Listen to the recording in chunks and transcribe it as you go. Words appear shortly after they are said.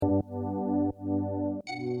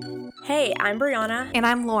Hey, I'm Brianna. And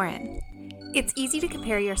I'm Lauren. It's easy to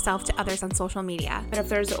compare yourself to others on social media. But if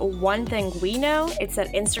there's one thing we know, it's that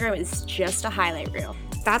Instagram is just a highlight reel.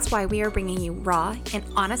 That's why we are bringing you raw and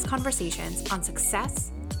honest conversations on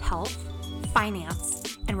success, health,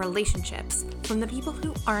 finance, and relationships from the people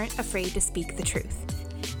who aren't afraid to speak the truth.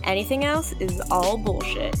 Anything else is all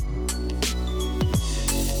bullshit.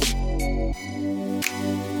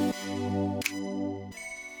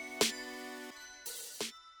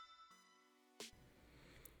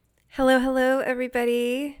 Hello,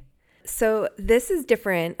 everybody. So this is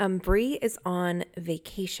different. Bree is on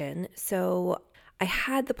vacation. So I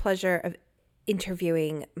had the pleasure of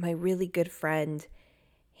interviewing my really good friend,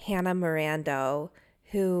 Hannah Mirando,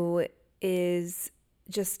 who is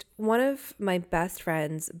just one of my best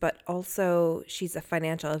friends, but also she's a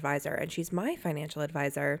financial advisor and she's my financial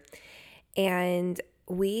advisor. And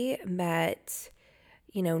we met,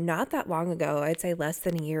 not that long ago, I'd say less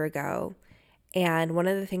than a year ago. And one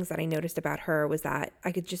of the things that I noticed about her was that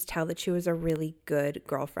I could just tell that she was a really good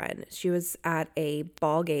girlfriend. She was at a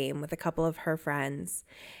ball game with a couple of her friends,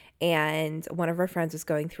 and one of her friends was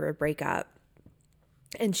going through a breakup.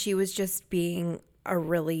 And she was just being a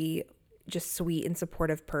really just sweet and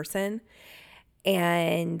supportive person.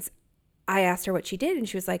 And I asked her what she did, and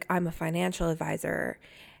she was like, I'm a financial advisor.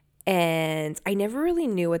 And I never really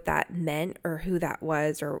knew what that meant or who that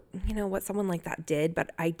was or, what someone like that did.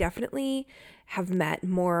 But I definitely have met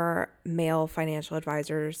more male financial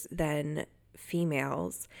advisors than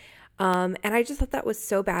females. And I just thought that was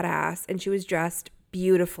so badass. And she was dressed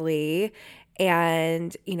beautifully.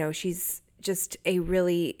 And, she's just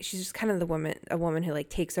she's just kind of a woman who like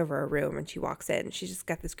takes over a room when she walks in. She's just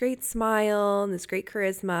got this great smile and this great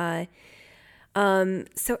charisma.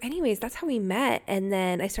 So anyways, that's how we met. And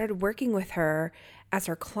then I started working with her as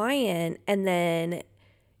her client. And then,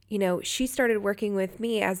 she started working with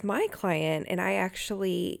me as my client, and I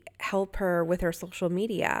actually help her with her social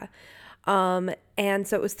media. And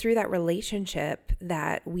so it was through that relationship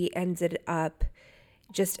that we ended up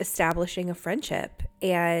just establishing a friendship.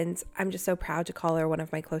 And I'm just so proud to call her one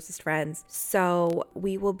of my closest friends. So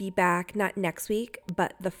we will be back not next week,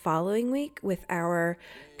 but the following week with our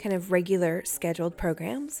kind of regular scheduled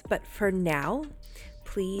programs. But for now,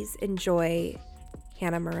 please enjoy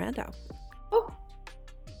Hannah Mirando. Oh,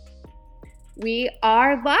 we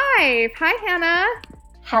are live. Hi, Hannah.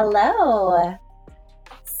 Hello.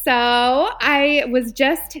 So I was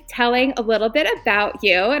just telling a little bit about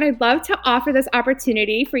you, and I'd love to offer this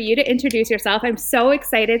opportunity for you to introduce yourself. I'm so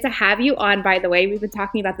excited to have you on, by the way. We've been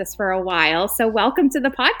talking about this for a while. So welcome to the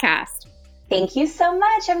podcast. Thank you so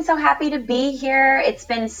much. I'm so happy to be here. It's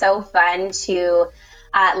been so fun to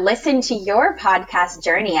listen to your podcast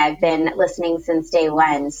journey. I've been listening since day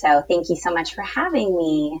one. So thank you so much for having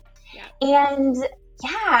me. Yeah. And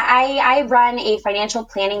I run a financial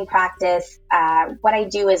planning practice. What I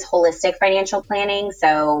do is holistic financial planning.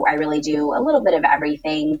 So I really do a little bit of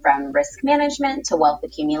everything from risk management to wealth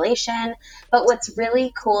accumulation. But what's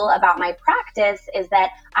really cool about my practice is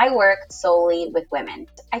that I work solely with women.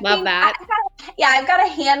 Love that. I've got a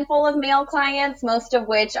handful of male clients, most of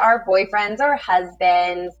which are boyfriends or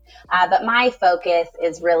husbands. But my focus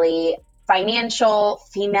is really financial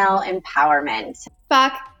female empowerment.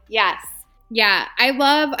 Fuck yes. Yeah, I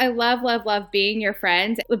love being your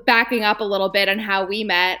friend. Backing up a little bit on how we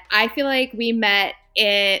met, I feel like we met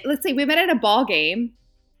at a ball game.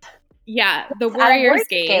 Yeah, the Warriors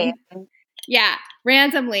game. Yeah,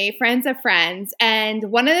 randomly, friends of friends.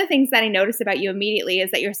 And one of the things that I noticed about you immediately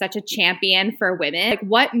is that you're such a champion for women. Like,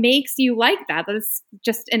 what makes you like that? That's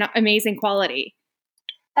just an amazing quality.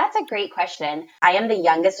 That's a great question. I am the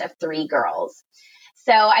youngest of 3 girls.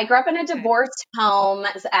 So I grew up in a divorced home,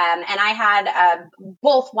 and I had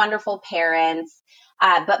both wonderful parents.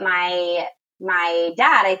 But my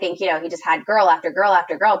dad, I think, he just had girl after girl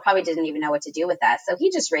after girl, probably didn't even know what to do with us. So he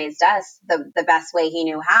just raised us the best way he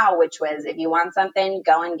knew how, which was if you want something,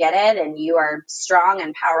 go and get it. And you are strong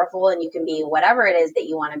and powerful, and you can be whatever it is that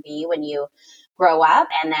you want to be when you grow up.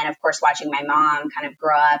 And then, of course, watching my mom kind of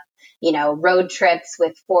grow up, road trips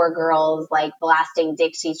with 4 girls, like blasting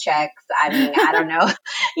Dixie chicks. I mean, I don't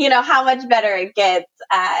know, how much better it gets.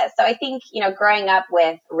 So I think, growing up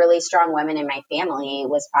with really strong women in my family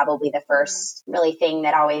was probably the first really thing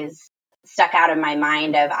that always stuck out in my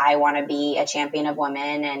mind of I want to be a champion of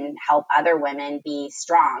women and help other women be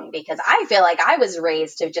strong, because I feel like I was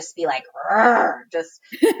raised to just be like, just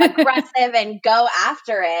aggressive and go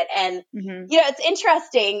after it. And, it's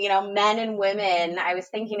interesting, men and women, I was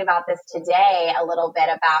thinking about this today a little bit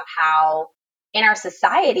about how in our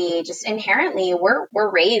society, just inherently,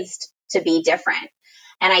 we're raised to be different.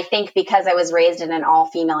 And I think because I was raised in an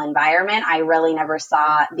all-female environment, I really never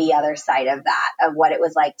saw the other side of that, of what it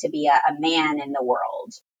was like to be a man in the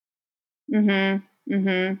world. Mm-hmm.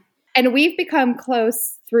 Mm-hmm. And we've become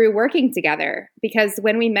close through working together, because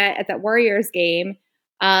when we met at that Warriors game,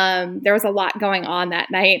 there was a lot going on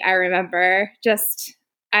that night. I remember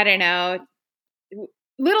I don't know,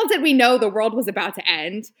 little did we know the world was about to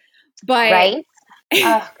end, but right?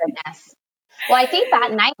 Oh, goodness. Well, I think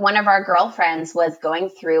that night one of our girlfriends was going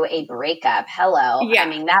through a breakup. Hello. Yeah. I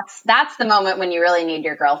mean, that's the moment when you really need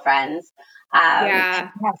your girlfriends.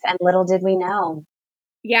 Yeah. Yes, and little did we know.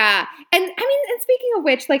 Yeah. And I mean, and speaking of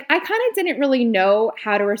which, like, I kind of didn't really know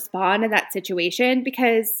how to respond in that situation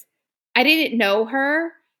because I didn't know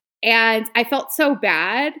her. And I felt so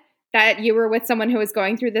bad that you were with someone who was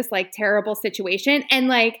going through this like terrible situation. And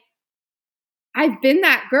like, I've been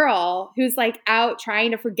that girl who's like out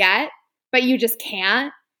trying to forget, but you just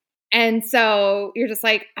can't. And so you're just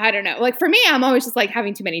like, I don't know. Like for me, I'm always just like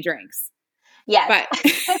having too many drinks. Yes. But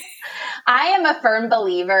I am a firm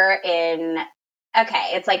believer in,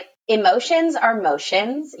 okay, it's like emotions are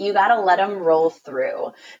motions. You got to let them roll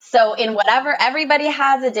through. So in whatever, everybody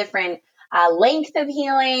has a different length of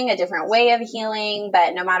healing, a different way of healing.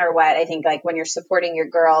 But no matter what, I think like when you're supporting your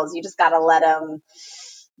girls, you just got to let them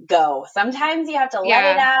go. Sometimes you have to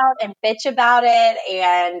let it out and bitch about it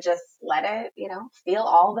and just let it, feel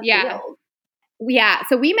all the feels. Yeah.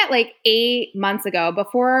 So we met like 8 months ago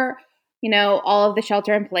before, all of the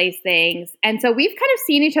shelter in place things. And so we've kind of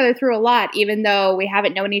seen each other through a lot, even though we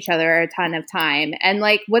haven't known each other a ton of time. And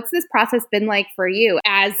like, what's this process been like for you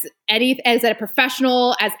as a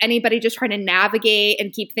professional, as anybody just trying to navigate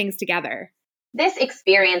and keep things together? This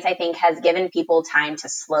experience, I think, has given people time to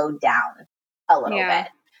slow down a little bit.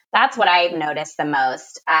 That's what I've noticed the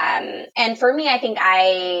most. And for me, I think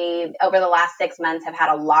over the last 6 months, have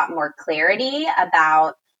had a lot more clarity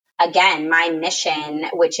about, again, my mission,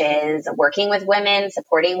 which is working with women,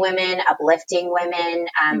 supporting women, uplifting women,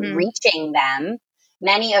 reaching them.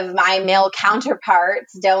 Many of my male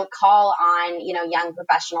counterparts don't call on, young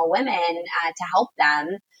professional women to help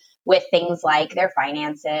them with things like their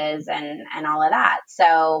finances and all of that.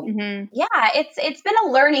 So yeah, it's been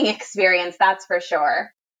a learning experience, that's for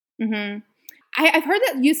sure. Mm-hmm. I've heard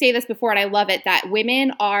that you say this before, and I love it, that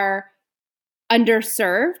women are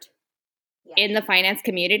underserved in the finance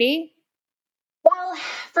community. Well,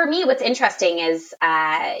 for me, what's interesting is,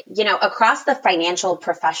 across the financial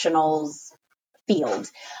professionals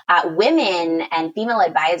field, women and female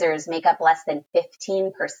advisors make up less than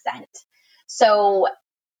 15%. So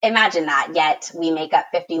imagine that, yet we make up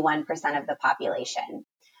 51% of the population.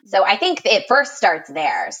 So I think it first starts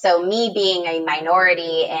there. So me being a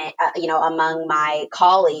minority, among my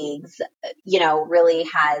colleagues, really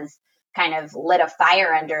has kind of lit a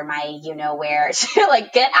fire under my, where to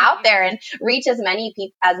like get out there and reach as many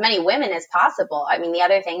women as possible. I mean, the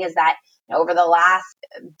other thing is that over the last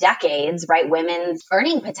decades, right, women's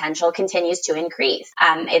earning potential continues to increase.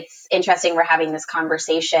 It's interesting we're having this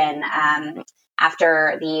conversation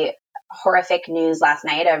after the horrific news last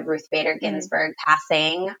night of Ruth Bader Ginsburg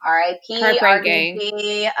passing. R.I.P. Heartbreaking.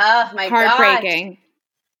 RBG. Oh my God. Heartbreaking.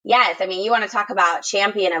 Yes. I mean, you want to talk about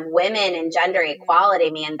champion of women and gender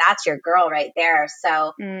equality, man, that's your girl right there.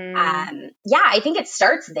 So, I think it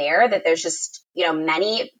starts there, that there's just,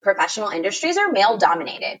 many professional industries are male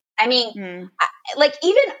dominated. I mean, like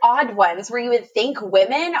even odd ones where you would think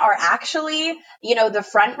women are actually, the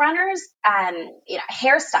front runners,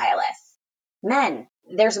 hairstylists, men.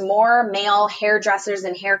 There's more male hairdressers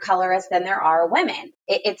and hair colorists than there are women.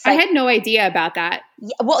 It's like, I had no idea about that.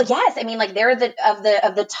 Well, yes. I mean, like they're of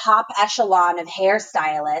the top echelon of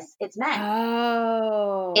hairstylists. It's men.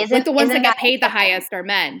 Oh, like the ones that get paid the highest are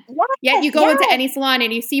men. Yes, Yet you go into any salon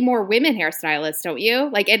and you see more women hairstylists, don't you?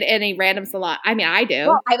 Like in any random salon. I mean, I do.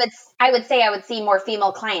 Well, I would say I would see more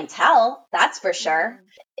female clientele. That's for sure.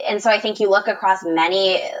 And so I think you look across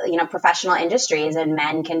many, professional industries, and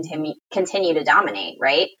men continue to dominate,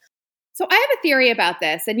 right? So I have a theory about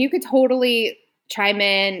this, and you could totally chime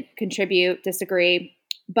in, contribute, disagree.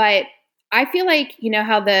 But I feel like,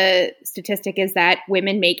 how the statistic is that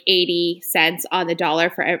women make 80 cents on the dollar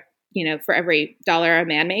for every dollar a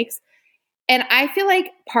man makes. And I feel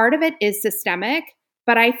like part of it is systemic,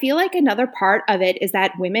 but I feel like another part of it is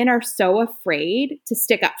that women are so afraid to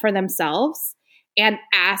stick up for themselves and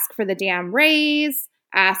ask for the damn raise,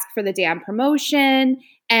 ask for the damn promotion.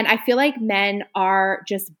 And I feel like men are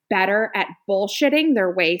just better at bullshitting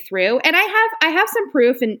their way through. And I have some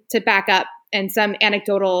proof to back up, and some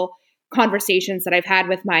anecdotal conversations that I've had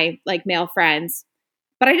with my like male friends.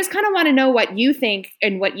 But I just kind of want to know what you think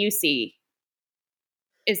and what you see.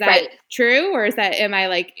 Is that true? Or am I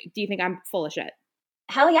like, do you think I'm full of shit?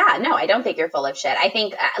 Hell yeah. No, I don't think you're full of shit. I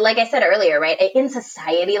think, like I said earlier, right, in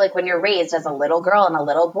society, like when you're raised as a little girl and a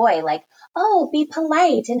little boy, like, oh, be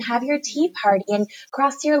polite and have your tea party and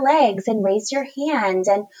cross your legs and raise your hand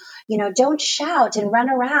and, don't shout and run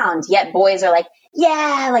around. Yet boys are like,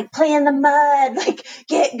 yeah, like play in the mud, like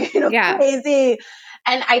get, crazy.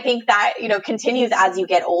 And I think that, continues as you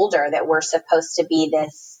get older, that we're supposed to be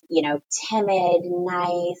this, timid,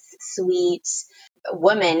 nice, sweet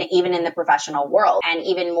woman, even in the professional world. And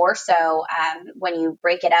even more so when you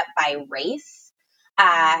break it up by race,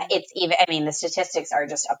 it's even, the statistics are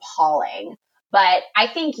just appalling. But I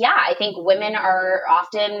think women are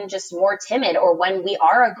often just more timid, or when we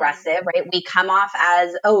are aggressive, right, we come off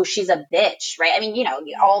as, oh, she's a bitch, right?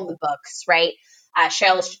 All the books, right?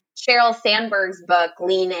 Sheryl Sandberg's book,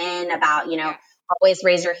 Lean In, about, always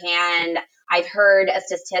raise your hand. I've heard a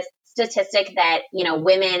statistic that,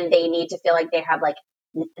 women, they need to feel like they have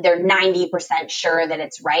they're 90% sure that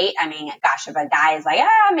it's right. Gosh, if a guy is like,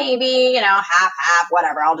 maybe, half,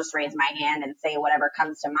 whatever, I'll just raise my hand and say whatever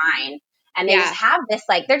comes to mind. And they just have this,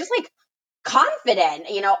 they're just confident,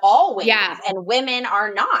 always. Yeah. And women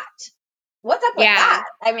are not. What's up with that?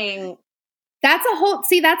 That's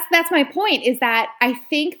that's my point, is that I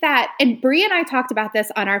think that, and Brie and I talked about this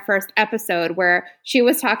on our first episode, where she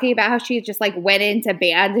was talking about how she just went into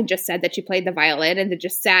band and just said that she played the violin and then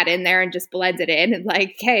just sat in there and just blended in and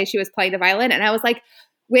hey, she was playing the violin. And I was like,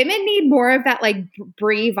 women need more of that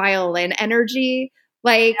Brie violin energy.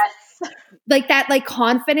 Yes. That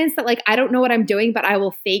confidence that I don't know what I'm doing, but I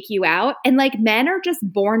will fake you out. And men are just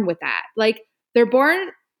born with that. They're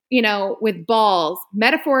born, with balls,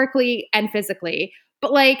 metaphorically and physically.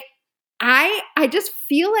 But I just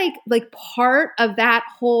feel like part of that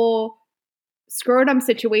whole scrotum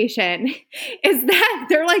situation is that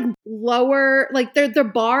they're lower, their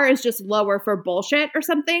bar is just lower for bullshit or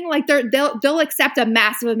something. They'll accept a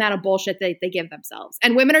massive amount of bullshit that they give themselves.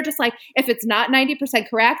 And women are just if it's not 90%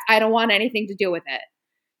 correct, I don't want anything to do with it.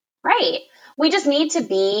 Right. We just need to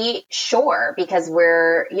be sure, because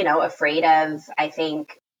we're, afraid of, I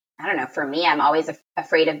think, I don't know, for me, I'm always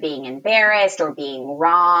afraid of being embarrassed or being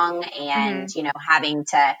wrong and, having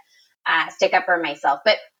to stick up for myself.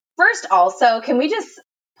 But first, also, can we just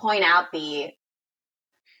point out the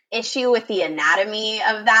issue with the anatomy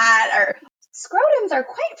of that? Or scrotums are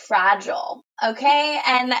quite fragile, okay?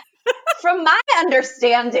 And from my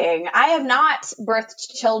understanding, I have not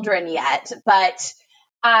birthed children yet, but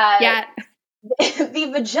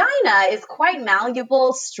the vagina is quite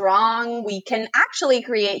malleable, strong. We can actually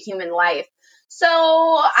create human life.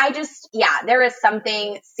 So there is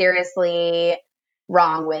something seriously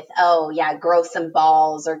wrong with, grow some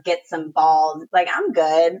balls or get some balls. I'm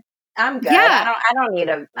good. Yeah. I don't need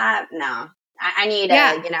no. I need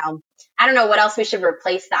I don't know what else we should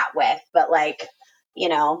replace that with, but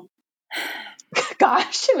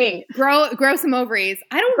gosh, grow some ovaries.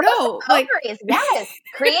 I don't know. Ovaries, yes.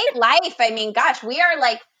 Create life. Gosh, we are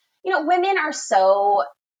women are so,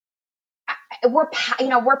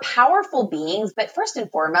 we're powerful beings, but first and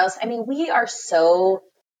foremost, we are so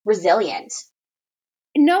resilient.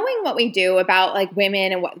 Knowing what we do about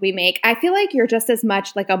women and what we make, I feel like you're just as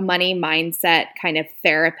much a money mindset kind of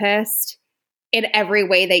therapist in every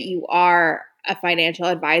way that you are a financial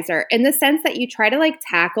advisor, in the sense that you try to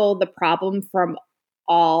tackle the problem from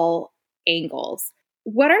all angles.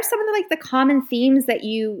 What are some of the common themes that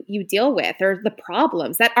you deal with, or the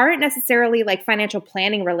problems that aren't necessarily financial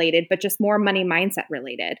planning related, but just more money mindset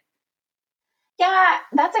related? Yeah,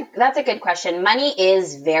 that's a good question. Money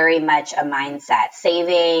is very much a mindset.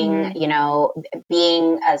 Saving,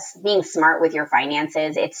 being smart with your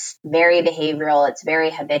finances. It's very behavioral. It's very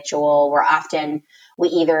habitual. We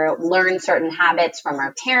either learn certain habits from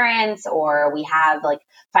our parents, or we have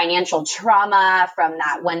financial trauma from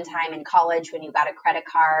that one time in college when you got a credit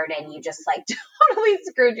card and you just totally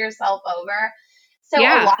screwed yourself over. So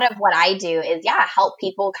a lot of what I do is, help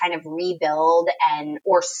people kind of rebuild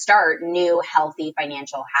or start new healthy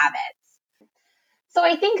financial habits. So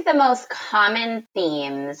I think the most common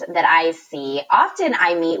themes that I see, often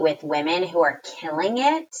I meet with women who are killing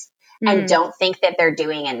it and don't think that they're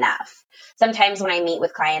doing enough. Sometimes when I meet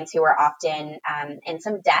with clients who are often in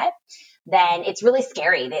some debt, then it's really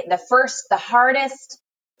scary. The hardest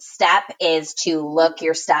step is to look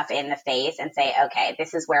your stuff in the face and say, okay,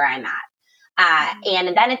 this is where I'm at.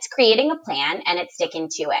 And then it's creating a plan and it's sticking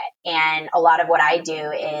to it. And a lot of what I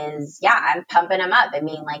do is, I'm pumping them up and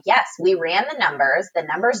being yes, we ran the numbers. The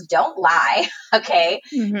numbers don't lie. Okay.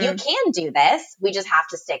 You can do this. We just have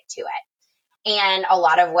to stick to it. And a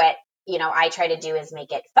lot of what I try to do is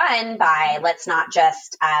make it fun by let's not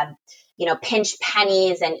just, pinch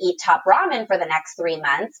pennies and eat top ramen for the next 3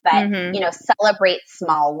 months, but, celebrate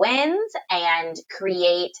small wins and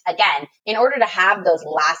create, again, in order to have those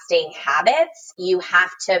lasting habits, you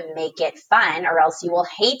have to make it fun or else you will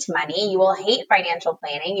hate money. You will hate financial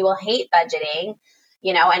planning. You will hate budgeting,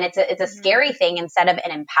 and it's a scary thing instead of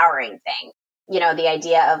an empowering thing. The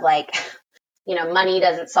idea of like, money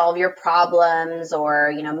doesn't solve your problems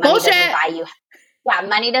or,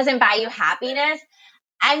 money doesn't buy you happiness.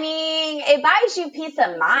 I mean, it buys you peace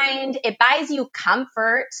of mind. It buys you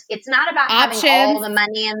comfort. It's not about having all the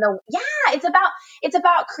money it's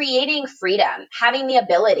about creating freedom, having the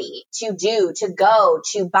ability to do, to go,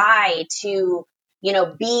 to buy, to,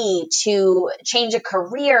 be, to change a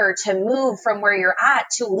career, to move from where you're at,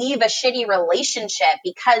 to leave a shitty relationship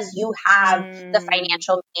because you have the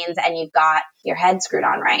financial means and you've got your head screwed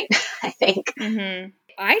on right, I think.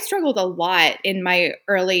 I struggled a lot in my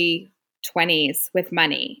early 20s with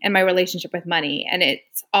money and my relationship with money. And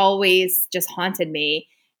it's always just haunted me.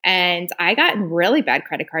 And I got in really bad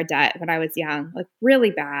credit card debt when I was young, like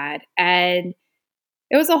really bad. And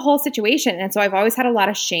it was a whole situation. And so I've always had a lot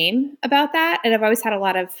of shame about that. And I've always had a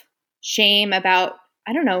lot of shame about,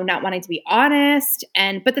 I don't know, not wanting to be honest.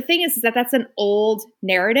 But the thing is that that's an old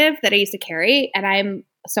narrative that I used to carry. And I'm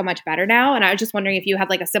so much better now. And I was just wondering if you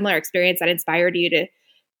had like a similar experience that inspired you to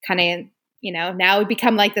kind of, now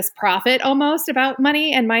become like this prophet almost about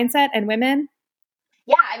money and mindset and women?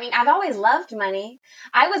 Yeah. I mean, I've always loved money.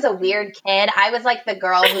 I was a weird kid. I was like the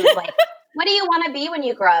girl who's like, what do you want to be when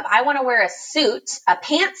you grow up? I want to wear a suit, a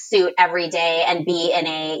pantsuit every day and be in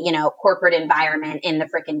a, corporate environment in the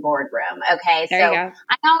freaking boardroom. Okay. So I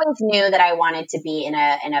always knew that I wanted to be in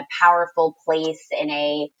a powerful place, in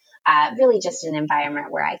a, really just an environment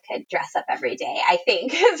where I could dress up every day, I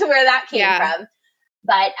think is where that came from.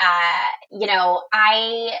 But,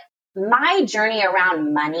 my journey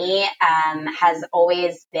around money, has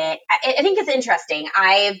always been, I think it's interesting.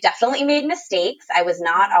 I've definitely made mistakes. I was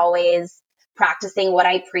not always practicing what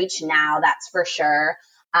I preach now. That's for sure.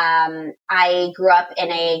 I grew up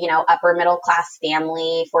in a, upper middle class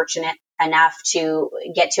family, fortunate enough to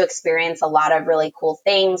get to experience a lot of really cool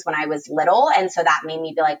things when I was little. And so that made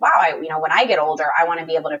me be like, wow, when I get older, I want to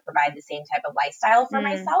be able to provide the same type of lifestyle for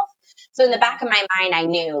myself. So in the back of my mind, I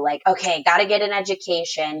knew like, okay, got to get an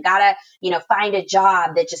education, got to, find a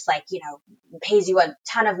job that just like, pays you a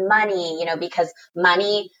ton of money, because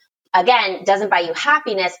money, again, doesn't buy you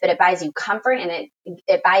happiness, but it buys you comfort and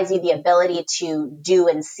it buys you the ability to do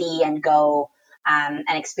and see and go and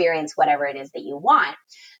experience whatever it is that you want.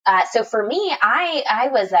 So for me,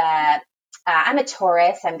 I'm a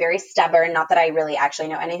Taurus. I'm very stubborn. Not that I really actually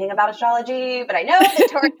know anything about astrology, but I know that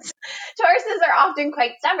Tauruses are often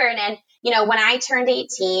quite stubborn. And, when I turned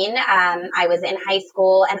 18, I was in high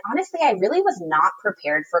school and honestly, I really was not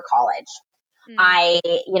prepared for college. I,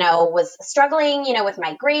 was struggling, with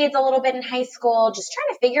my grades a little bit in high school, just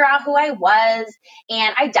trying to figure out who I was.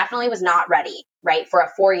 And I definitely was not ready, right, for a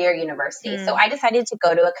 4-year university. So I decided to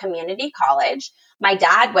go to a community college. My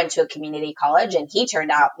dad went to a community college and he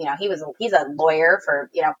turned out, he's a lawyer for,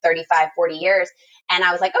 35, 40 years. And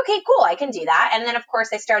I was like, okay, cool, I can do that. And then of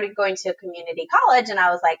course I started going to a community college and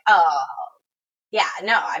I was like, oh, yeah,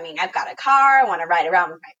 no, I mean, I've got a car. I want to ride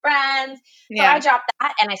around with my friends. So I dropped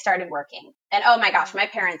that and I started working. And oh my gosh, my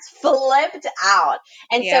parents flipped out.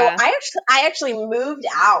 And so I actually moved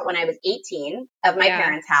out when I was 18 of my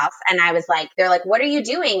parents' house. And I was like, they're like, what are you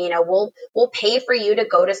doing? We'll pay for you to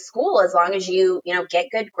go to school as long as you,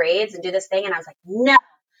 get good grades and do this thing. And I was like, no,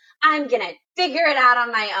 I'm going to figure it out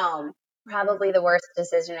on my own. Probably the worst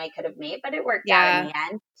decision I could have made, but it worked out in the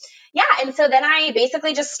end. Yeah. And so then I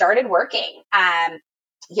basically just started working, and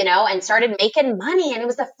started making money. And it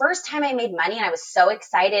was the first time I made money. And I was so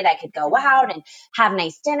excited. I could go out and have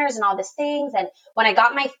nice dinners and all these things. And when I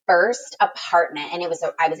got my first apartment and I was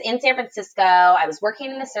in San Francisco, I was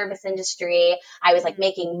working in the service industry. I was like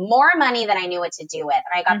making more money than I knew what to do with.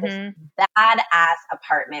 And I got this badass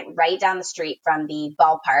apartment right down the street from the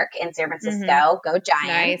ballpark in San Francisco. Go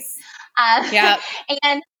Giants. Nice.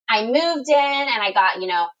 And I moved in and I got,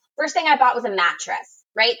 first thing I bought was a mattress,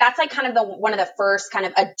 right? That's like kind of one of the first kind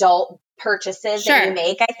of adult purchases that you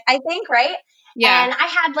make, I think, right? Yeah. And I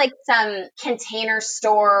had like some Container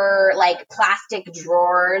Store, like plastic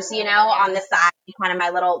drawers, on the side, kind of my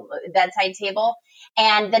little bedside table.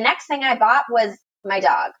 And the next thing I bought was my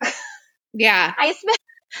dog. Yeah. I spent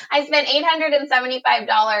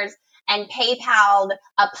 $875 and PayPal'd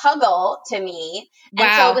a Puggle to me. Wow.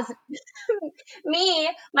 And so it was me,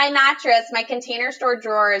 my mattress, my Container Store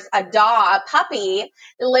drawers, a dog, a puppy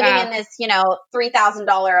living in this,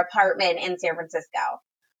 $3,000 apartment in San Francisco.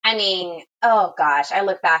 I mean, oh gosh, I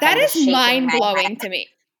look back. That I'm just is shaking mind my blowing head. to me.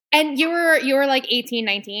 And you were like 18,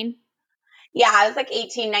 19? Yeah, I was like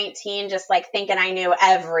 18, 19, just like thinking I knew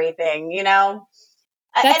everything, That's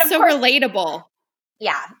and of so course, relatable.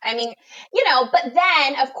 yeah, I mean, but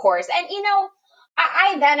then of course, and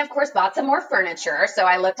I then of course bought some more furniture. So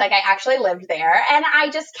I looked like I actually lived there, and I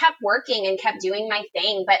just kept working and kept doing my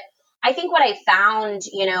thing. But I think what I found,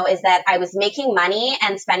 is that I was making money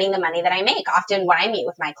and spending the money that I make. Often when I meet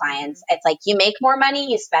with my clients, it's like you make more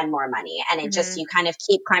money, you spend more money. And it just, you kind of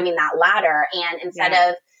keep climbing that ladder. And instead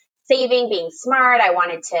of saving, being smart, I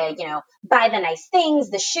wanted to, buy the nice things,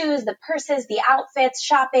 the shoes, the purses, the outfits,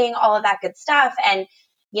 shopping, all of that good stuff. And,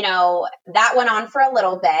 that went on for a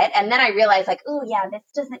little bit. And then I realized like, oh yeah, this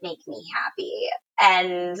doesn't make me happy.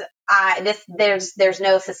 And there's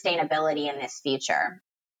no sustainability in this future.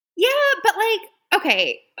 Yeah, but like,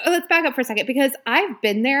 okay, let's back up for a second because I've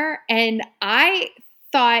been there and I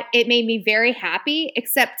thought it made me very happy,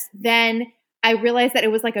 except then I realized that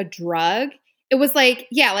it was like a drug. It was like,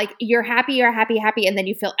 yeah, like you're happy, and then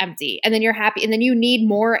you feel empty, and then you're happy, and then you need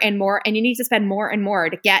more and more, and you need to spend more and more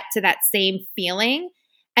to get to that same feeling.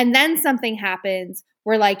 And then something happens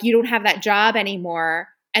where like you don't have that job anymore.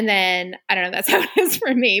 And then, I don't know, that's how it is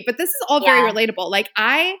for me. But this is all very relatable. Like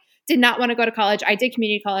I did not want to go to college. I did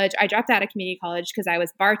community college. I dropped out of community college because I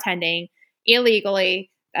was bartending illegally.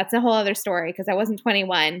 That's a whole other story because I wasn't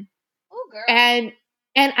 21. Oh, girl. And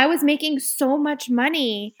I was making so much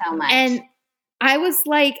money. So much. And I was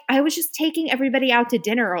like, I was just taking everybody out to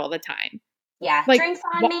dinner all the time. Yeah. Like, drinks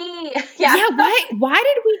on me. Yeah. Why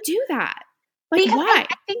did we do that? Like, because why?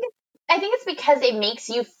 I think it's because it makes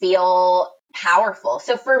you feel powerful.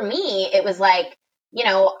 So for me, it was like,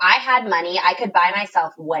 I had money. I could buy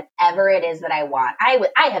myself whatever it is that I want.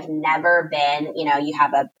 I have never been, you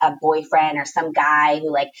have a boyfriend or some guy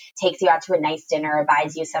who like takes you out to a nice dinner or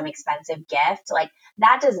buys you some expensive gift. Like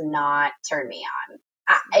that does not turn me on.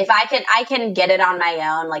 If I can get it on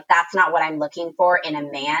my own, like that's not what I'm looking for in a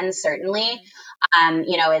man, certainly,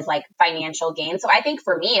 is like financial gain. So I think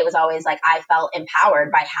for me, it was always like I felt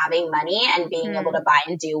empowered by having money and being able to buy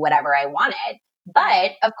and do whatever I wanted.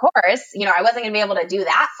 But of course, I wasn't going to be able to do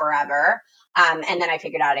that forever. And then I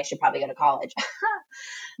figured out I should probably go to college.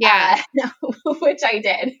 Yeah. Which I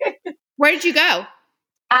did. Where did you go?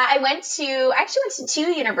 I actually went to two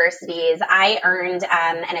universities. I earned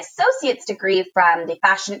an associate's degree from the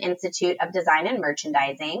Fashion Institute of Design and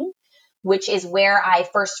Merchandising, which is where I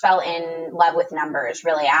first fell in love with numbers.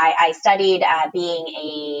 Really, I studied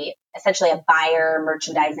being essentially a buyer,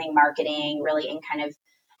 merchandising, marketing, really in kind of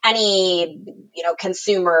any,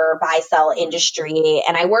 consumer buy sell industry.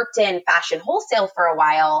 And I worked in fashion wholesale for a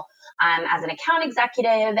while as an account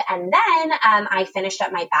executive. And then I finished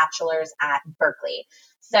up my bachelor's at Berkeley.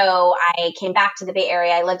 So I came back to the Bay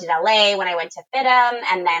Area. I lived in LA when I went to FIDM,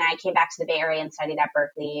 and then I came back to the Bay Area and studied at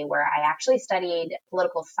Berkeley, where I actually studied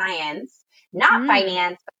political science, not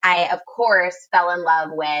finance. I, of course, fell in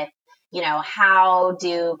love with, how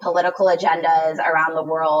do political agendas around the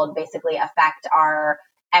world basically affect our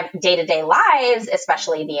day-to-day lives,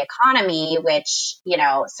 especially the economy, which,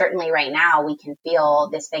 certainly right now we can feel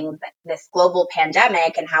this global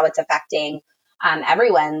pandemic and how it's affecting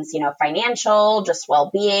everyone's, financial, just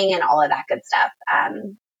well-being and all of that good stuff.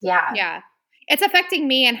 Yeah. It's affecting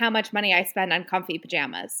me and how much money I spend on comfy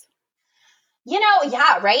pajamas.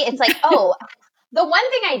 Yeah, right. It's like, the one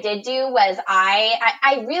thing I did do was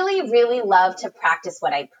I really, really love to practice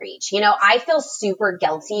what I preach. I feel super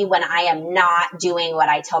guilty when I am not doing what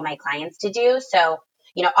I tell my clients to do. So,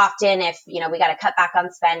 often if, we got to cut back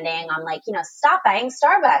on spending, I'm like, stop buying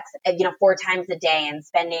Starbucks, 4 times a day and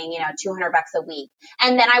spending, $200 a week.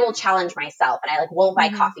 And then I will challenge myself and I won't buy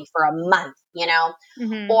coffee for a month,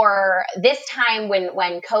 or this time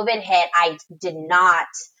when COVID hit, I did not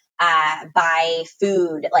buy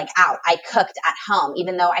food like out. I cooked at home,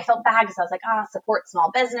 even though I felt bad because I was like, support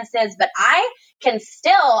small businesses. But I can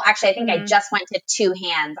still, actually, I think I just went to 2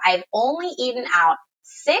 hands. I've only eaten out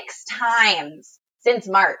 6 times since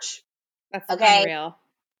March. That's unreal.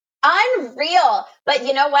 Unreal. But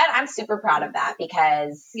you know what? I'm super proud of that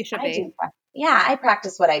because you should be. I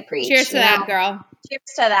practice what I preach. Cheers to that, girl. Cheers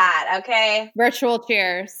to that. Okay. Virtual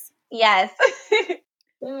cheers. Yes.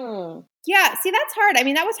 Yeah, see, that's hard. I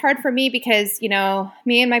mean, that was hard for me because,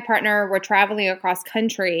 me and my partner were traveling across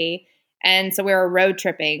country, and so we were road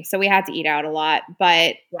tripping, so we had to eat out a lot.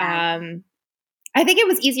 But I think it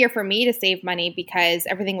was easier for me to save money because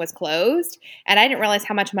everything was closed and I didn't realize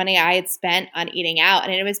how much money I had spent on eating out.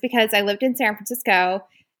 And it was because I lived in San Francisco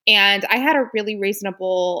and I had a really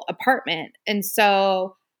reasonable apartment. And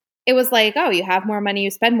so it was like, oh, you have more money,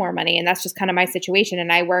 you spend more money. And that's just kind of my situation.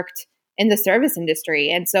 And I worked in the service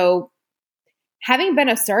industry. And so having been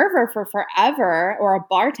a server for forever or a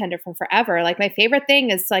bartender for forever, like my favorite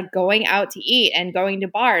thing is like going out to eat and going to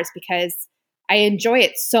bars because I enjoy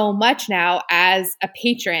it so much now as a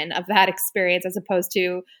patron of that experience as opposed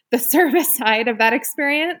to the service side of that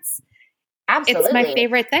experience. Absolutely. It's my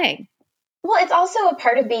favorite thing. Well, it's also a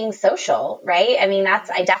part of being social, right? I mean,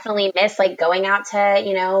 I definitely miss like going out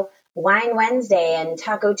to, Wine Wednesday and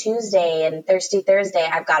Taco Tuesday and Thirsty Thursday.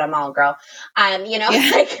 I've got them all, girl.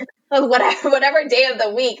 Like whatever day of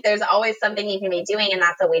the week, there's always something you can be doing. And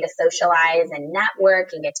that's a way to socialize and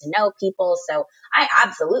network and get to know people. So I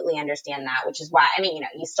absolutely understand that, which is why,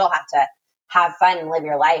 you still have to have fun and live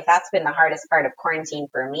your life. That's been the hardest part of quarantine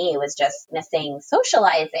for me, was just missing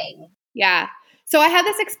socializing. Yeah. So I had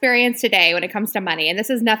this experience today when it comes to money, and this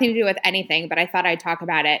has nothing to do with anything, but I thought I'd talk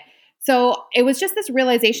about it. So it was just this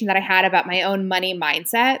realization that I had about my own money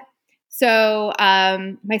mindset. So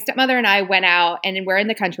my stepmother and I went out, and we're in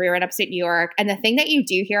the country, we're in upstate New York. And the thing that you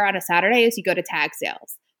do here on a Saturday is you go to tag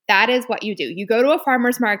sales. That is what you do. You go to a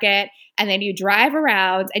farmer's market and then you drive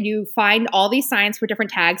around and you find all these signs for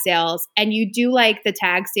different tag sales, and you do like the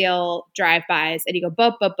tag sale drive-bys and you go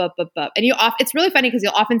bup, bup, bup, bup, bup. And it's really funny because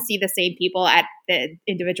you'll often see the same people at the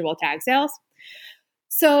individual tag sales.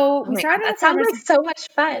 So we started. That sounds like so much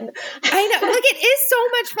fun. I know, like it is so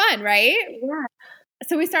much fun, right? Yeah.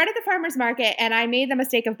 So we started the farmer's market, and I made the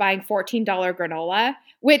mistake of buying $14 granola,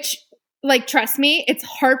 which, like, trust me, it's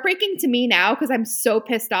heartbreaking to me now because I'm so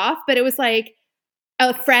pissed off. But it was like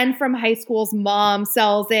a friend from high school's mom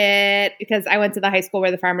sells it because I went to the high school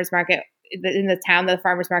where the farmer's market, in the town that the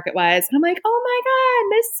farmer's market was. And I'm like, oh my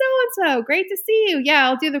God, Miss So-and-so, great to see you. Yeah,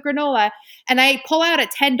 I'll do the granola. And I pull out a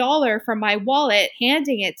 $10 from my wallet,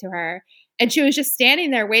 handing it to her. And she was just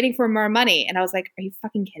standing there waiting for more money. And I was like, are you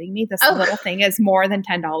fucking kidding me? This little thing is more than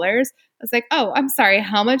 $10. I was like, oh, I'm sorry.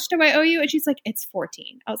 How much do I owe you? And she's like, it's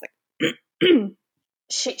 14. I was like,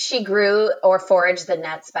 She grew or foraged the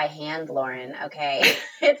nuts by hand, Lauren. Okay.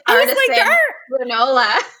 It's artisan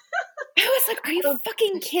granola. I was like, are you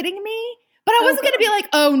fucking kidding me? But I wasn't going to be like,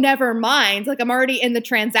 oh, never mind. Like, I'm already in the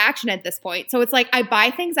transaction at this point. So it's like, I buy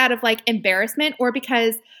things out of like embarrassment or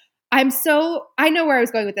because I know where I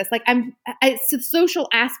was going with this. Like it's the social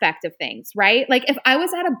aspect of things, right? Like if I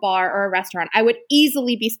was at a bar or a restaurant, I would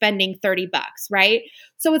easily be spending $30, right?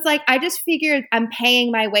 So it's like, I just figured I'm paying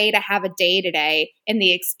my way to have a day today. And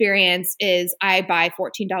the experience is I buy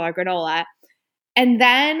 $14 granola. And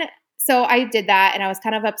then, so I did that and I was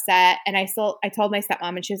kind of upset. And I told my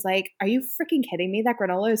stepmom and she was like, are you freaking kidding me? That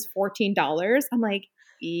granola is $14. I'm like,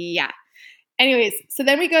 yeah. Anyways, so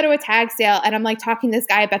then we go to a tag sale and I'm like talking to this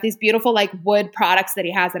guy about these beautiful like wood products that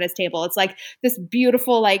he has at his table. It's like this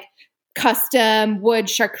beautiful like custom wood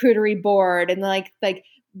charcuterie board and like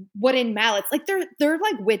wooden mallets. Like they're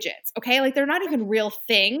like widgets, okay? Like they're not even real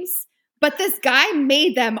things, but this guy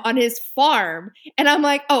made them on his farm. And I'm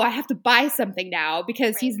like, oh, I have to buy something now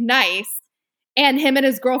because he's nice. And him and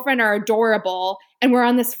his girlfriend are adorable. And we're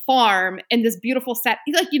on this farm in this beautiful set.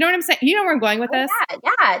 Like, you know what I'm saying? You know where I'm going with this?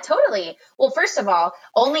 Yeah, totally. Well, first of all,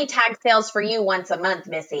 only tag sales for you once a month,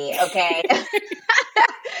 Missy. Okay.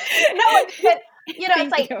 No, but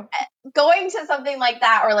it's like going to something like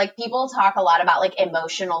that, or like people talk a lot about like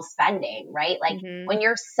emotional spending, right? Like when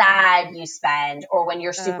you're sad, you spend, or when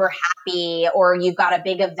you're super happy, or you've got a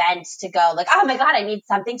big event to go, like, oh my God, I need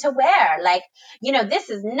something to wear. Like, this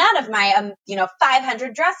is none of my,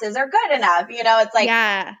 500 dresses are good enough. It's like,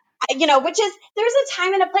 yeah. Which is, there's a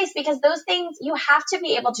time and a place because those things, you have to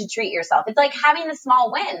be able to treat yourself. It's like having the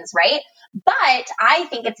small wins, right? But I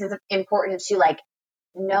think it's important to like,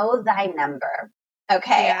 know thy number.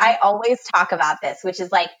 Okay. Yeah. I always talk about this, which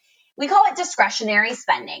is like, we call it discretionary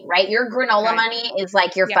spending, right? Your granola money is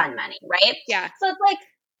like your fun money, right? Yeah. So it's like,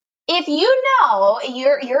 if you know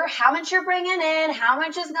your how much you're bringing in, how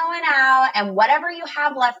much is going out, and whatever you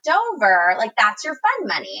have left over, like that's your fun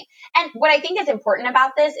money. And what I think is important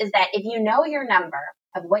about this is that if you know your number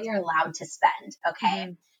of what you're allowed to spend,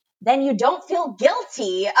 okay, then you don't feel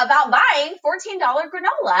guilty about buying $14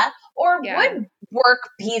 granola or woodwork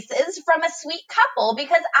pieces from a sweet couple,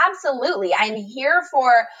 because absolutely, I'm here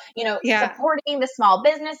for, supporting the small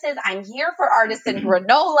businesses. I'm here for artisan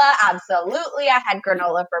granola. Absolutely. I had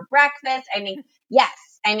granola for breakfast. I mean, yes.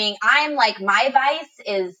 I mean, I'm like, my vice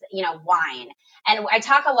is, wine. And I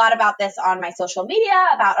talk a lot about this on my social media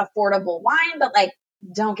about affordable wine, but like,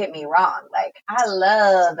 don't get me wrong. Like, I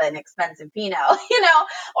love an expensive Pinot,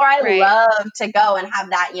 or I Right. love to go and have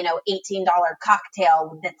that, $18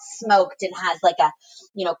 cocktail that's smoked and has like a,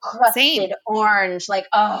 crusted Same. orange. Like,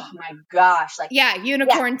 oh my gosh. Like, Yeah.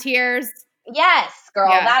 Unicorn tears. yes, girl,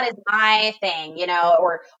 Yeah. that is my thing,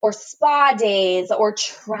 or spa days or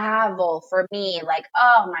travel for me. Like,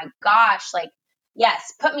 oh my gosh. Like,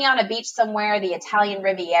 yes, put me on a beach somewhere, the Italian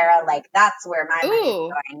Riviera. Like, that's where my money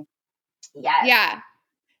is going. Yes. Yeah.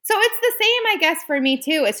 So it's the same, I guess, for me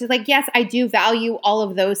too. It's just like, yes, I do value all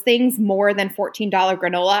of those things more than $14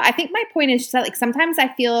 granola. I think my point is just that, like, sometimes I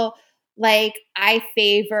feel like I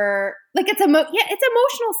favor, like, it's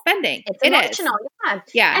emotional spending. It's emotional. Yeah.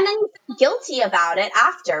 Yeah. And then you feel guilty about it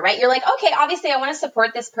after, right? You're like, okay, obviously I want to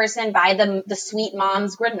support this person, buy the Sweet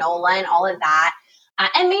Mom's granola and all of that.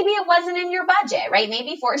 And maybe it wasn't in your budget, right?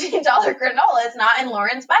 Maybe $14 granola is not in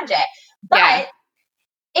Lauren's budget, but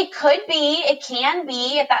it can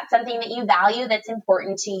be, if that's something that you value, that's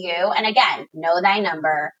important to you. And again, know thy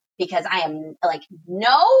number, because I am like,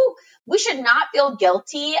 no, we should not feel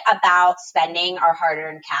guilty about spending our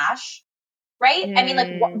hard-earned cash, right? I mean,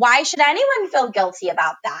 like, why should anyone feel guilty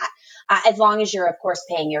about that? As long as you're, of course,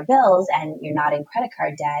 paying your bills and you're not in credit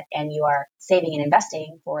card debt and you are saving and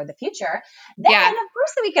investing for the future, then of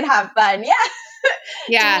course we could have fun. Yeah.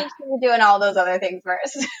 Yeah. Make sure you're doing all those other things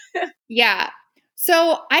first. Yeah.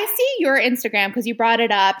 So I see your Instagram because you brought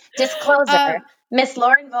it up. Disclosure. Miss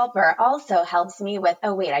Lauren Volper also helps me with,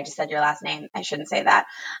 oh wait, I just said your last name. I shouldn't say that.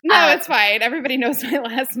 No, it's fine. Everybody knows my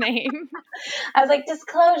last name. I was like,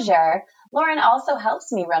 disclosure. Lauren also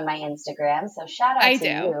helps me run my Instagram. So shout out to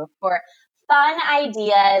you for fun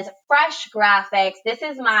ideas, fresh graphics.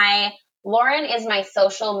 Lauren is my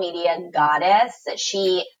social media goddess.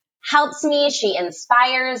 She helps me. She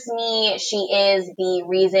inspires me. She is the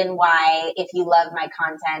reason why, if you love my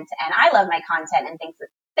content and I love my content and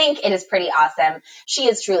think it is pretty awesome, she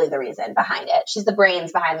is truly the reason behind it. She's the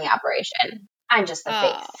brains behind the operation. I'm just the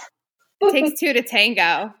face. It takes two to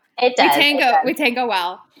tango. It does. We tango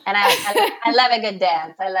well. And I love a good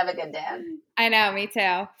dance. I love a good dance. I know, me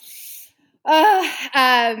too.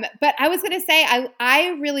 But I was going to say,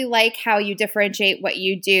 I really like how you differentiate what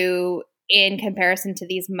you do in comparison to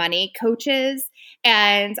these money coaches.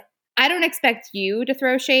 And I don't expect you to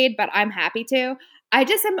throw shade, but I'm happy to. I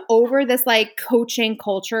just am over this like coaching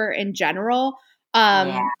culture in general.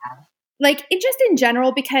 Like just in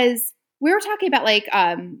general, because we were talking about like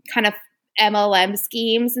kind of MLM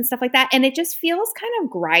schemes and stuff like that. And it just feels kind of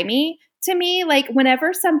grimy to me. Like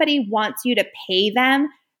whenever somebody wants you to pay them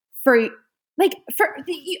how is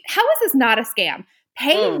this not a scam?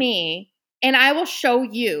 Pay me and I will show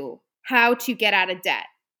you how to get out of debt.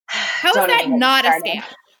 How is that not a scam?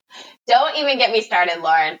 Don't even get me started,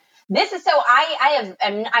 Lauren. This is so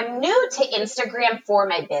I'm new to Instagram for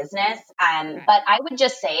my business. But I would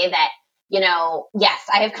just say that, yes,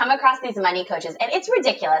 I have come across these money coaches and it's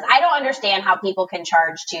ridiculous. I don't understand how people can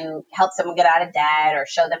charge to help someone get out of debt or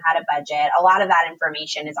show them how to budget. A lot of that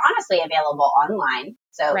information is honestly available online.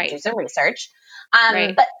 So do some research. But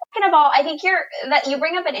second of all, I think you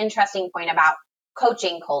bring up an interesting point about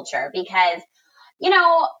coaching culture because,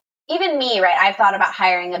 even me, right? I've thought about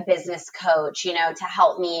hiring a business coach, to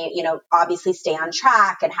help me, obviously stay on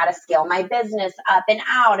track and how to scale my business up and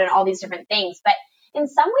out and all these different things. But in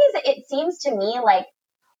some ways, it seems to me like,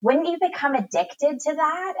 wouldn't you become addicted to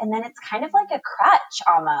that? And then it's kind of like a crutch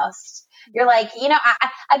almost. You're like,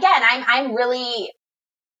 I'm really,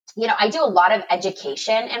 I do a lot of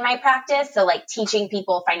education in my practice. So like teaching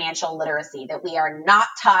people financial literacy that we are not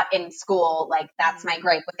taught in school. Like that's my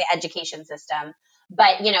gripe with the education system.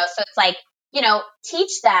 But, so it's like,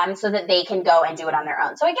 teach them so that they can go and do it on their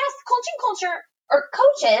own. So I guess coaching culture or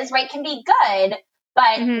coaches, right, can be good,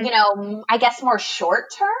 but, I guess more short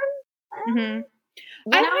term.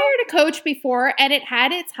 I've hired a coach before and it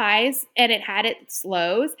had its highs and it had its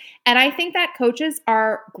lows. And I think that coaches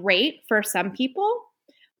are great for some people,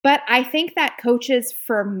 but I think that coaches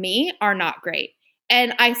for me are not great.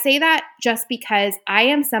 And I say that just because I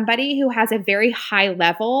am somebody who has a very high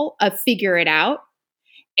level of figure it out.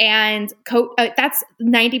 And that's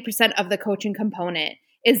 90% of the coaching component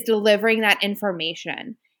is delivering that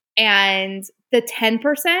information. And the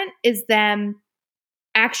 10% is them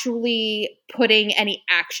actually putting any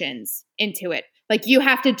actions into it. Like you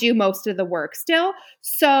have to do most of the work still.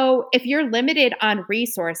 So if you're limited on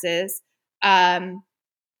resources, are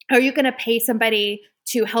you going to pay somebody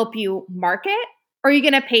to help you market? Or are you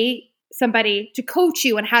going to pay somebody to coach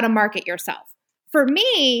you on how to market yourself? For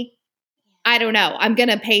me, I don't know. I'm going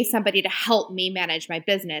to pay somebody to help me manage my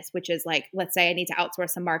business, which is like, let's say I need to outsource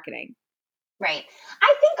some marketing. Right.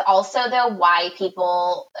 I think also though why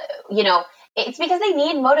people, it's because they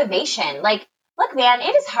need motivation. Like, look, man,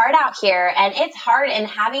 it is hard out here and it's hard and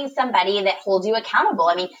having somebody that holds you accountable.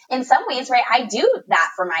 I mean, in some ways, right, I do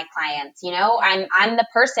that for my clients. I'm the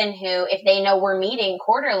person who, if they know we're meeting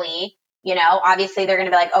quarterly, obviously they're going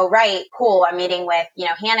to be like, oh, right, cool. I'm meeting with,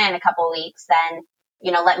 Hannah in a couple of weeks. Then,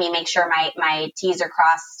 let me make sure my T's are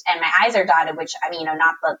crossed and my I's are dotted, which I mean,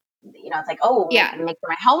 not the, it's like, oh, Yeah. make sure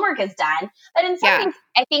my homework is done. But in some ways,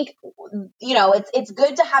 I think, it's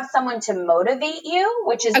good to have someone to motivate you,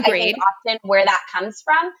 which is, Agreed. I think, often where that comes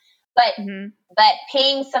from. But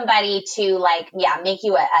paying somebody to make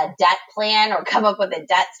you a debt plan or come up with a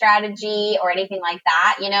debt strategy or anything like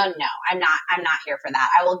that, no, I'm not here for that.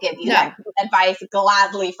 I will give you that advice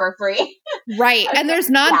gladly for free. Right. And there's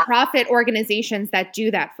nonprofit organizations that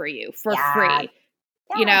do that for you for free,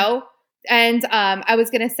 And I was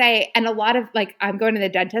going to say, and a lot of I'm going to the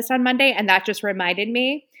dentist on Monday, and that just reminded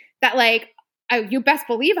me that you best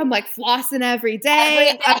believe I'm flossing every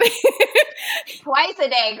day. Twice a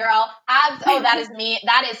day, girl. That is me.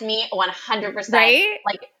 That is me 100%. Right?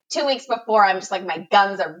 2 weeks before, I'm just my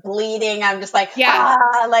gums are bleeding. I'm just oh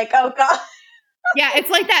God. Yeah, it's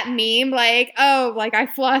like that meme, I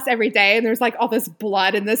floss every day and there's all this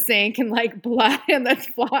blood in the sink and blood in the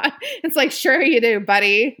floss. It's sure you do,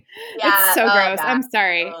 buddy. Yeah, it's so gross. God. I'm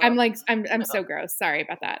sorry. I'm so gross. Sorry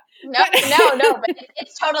about that. No, but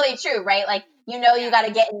it's totally true, right? You got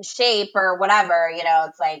to get in shape or whatever,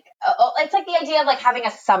 it's it's the idea of having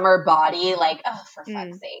a summer body, for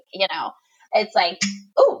fuck's sake, it's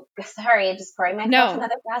oh, sorry, just pouring myself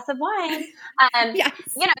another glass of wine. Yes.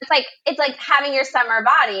 It's like having your summer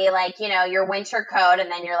body, your winter coat,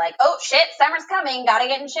 and then you're oh shit, summer's coming, gotta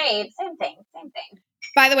get in shape. Same thing.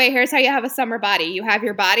 By the way, here's how you have a summer body. You have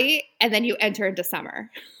your body, and then you enter into summer.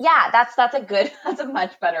 Yeah, that's a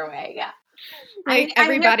much better way. Yeah.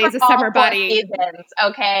 Everybody's a summer body. Seasons,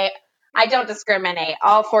 okay. I don't discriminate.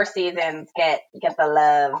 All 4 seasons get the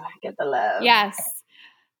love. Get the love. Yes.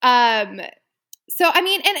 So, I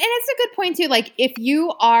mean, and it's a good point too. If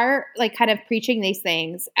you are kind of preaching these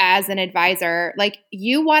things as an advisor,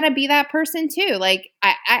 you want to be that person too.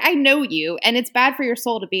 I know you, and it's bad for your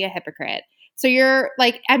soul to be a hypocrite. So you're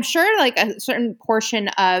I'm sure a certain portion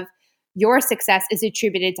of your success is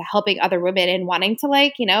attributed to helping other women and wanting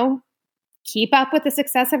to keep up with the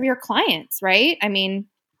success of your clients, right? I mean,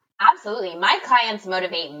 absolutely. My clients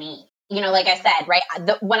motivate me. Like I said, right,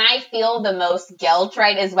 when I feel the most guilt,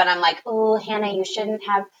 right, is when I'm oh, Hannah, you shouldn't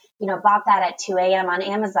have, bought that at 2 a.m. on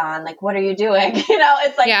Amazon. What are you doing?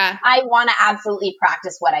 It's I want to absolutely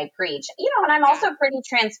practice what I preach, and I'm also pretty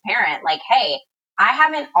transparent. Hey, I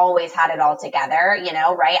haven't always had it all together,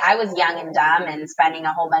 right? I was young and dumb and spending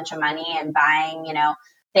a whole bunch of money and buying,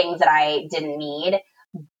 things that I didn't need.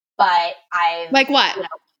 But I've what?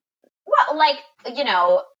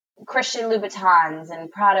 Christian Louboutins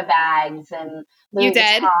and Prada bags and Louis you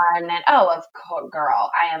did? Vuitton and of course,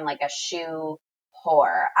 girl, I am a shoe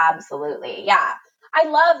whore. Absolutely. Yeah. I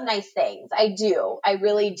love nice things. I do. I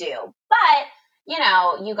really do. But, you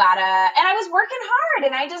gotta, and I was working hard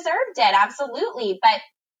and I deserved it. Absolutely. But,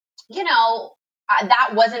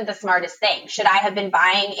 that wasn't the smartest thing. Should I have been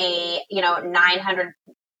buying a,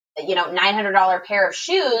 $900 pair of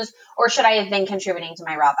shoes, or should I have been contributing to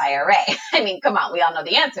my Roth IRA? I mean, come on, we all know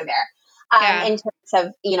the answer there. In terms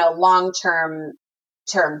of, long-term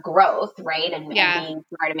growth, right? And being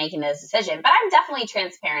smart and making this decision. But I'm definitely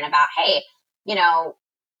transparent about, hey,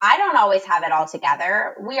 I don't always have it all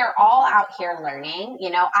together. We are all out here learning.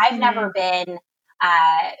 I've never been,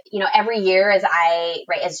 every year as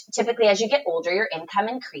typically as you get older, your income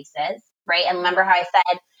increases, right? And remember how I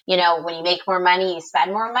said, when you make more money, you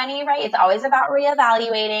spend more money, right? It's always about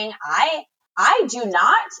reevaluating. I do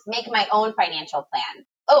not make my own financial plan.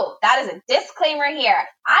 Oh, that is a disclaimer here.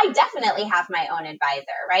 I definitely have my own advisor,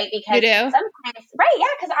 right? Because you do? Sometimes, right? Yeah,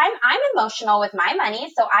 because I'm emotional with my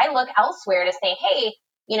money, so I look elsewhere to say, hey,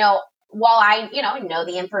 while I, know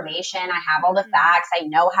the information, I have all the facts, I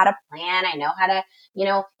know how to plan, I know how to,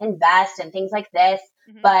 invest and things like this.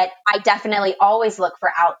 Mm-hmm. But I definitely always look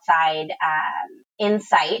for outside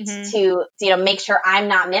insight to, make sure I'm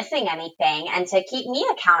not missing anything and to keep me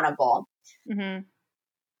accountable. Mm-hmm.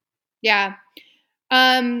 Yeah.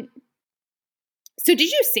 So did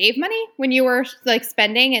you save money when you were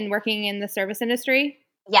spending and working in the service industry?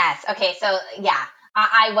 Yes. Okay. So yeah,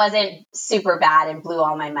 I wasn't super bad and blew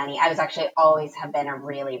all my money. I was actually always have been a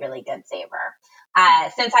really, really good saver.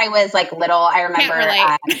 Since I was little, I remember,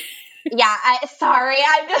 yeah,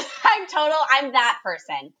 I'm that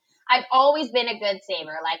person. I've always been a good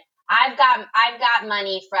saver. I've got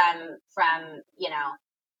money from,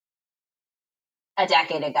 a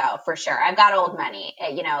decade ago, for sure. I've got old money,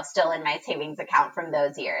 still in my savings account from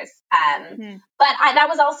those years. But that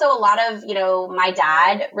was also a lot of, my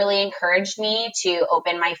dad really encouraged me to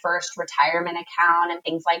open my first retirement account and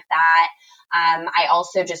things like that. I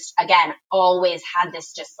also just, again, always had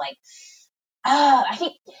this just like, I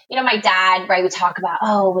think, my dad, right, would talk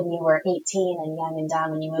about, when you were 18 and young and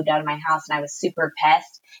dumb when you moved out of my house and I was super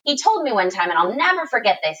pissed. He told me one time, and I'll never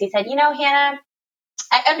forget this. He said, Hannah,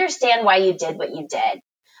 I understand why you did what you did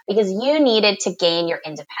because you needed to gain your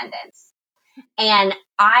independence. And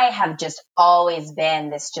I have just always been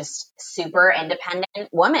this just super independent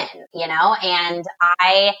woman, and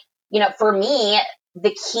for me,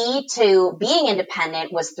 the key to being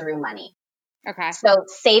independent was through money. Okay. So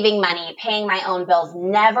saving money, paying my own bills,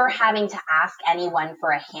 never having to ask anyone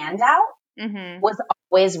for a handout was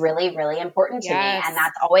always really, really important to me. And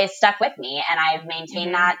that's always stuck with me. And I've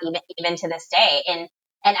maintained that even to this day. And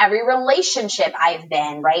every relationship I've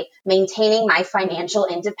been, right, maintaining my financial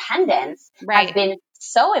independence has been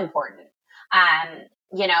so important. How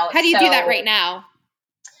do you do that right now?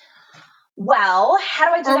 Well, how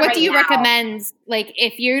do I do that right now? Or what do you recommend, like,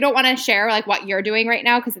 if you don't want to share, like, what you're doing right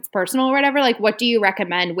now because it's personal or whatever, like, what do you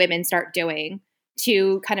recommend women start doing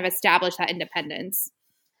to kind of establish that independence?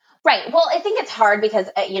 Right. Well, I think it's hard because,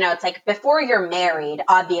 it's like before you're married,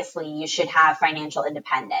 obviously you should have financial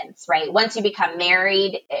independence, right? Once you become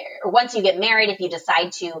married or once you get married, if you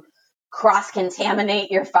decide to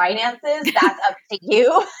cross-contaminate your finances, that's up to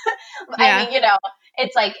you. I mean,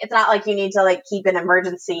 it's like, it's not like you need to like keep an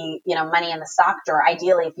emergency, money in the stock drawer.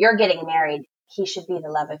 Ideally, if you're getting married, he should be the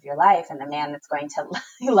love of your life and the man that's going to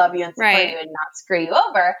love you and support you and not screw you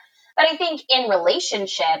over. But I think in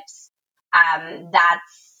relationships, I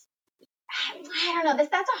don't know.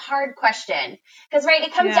 That's a hard question because, right,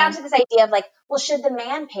 it comes down to this idea of like, well, should the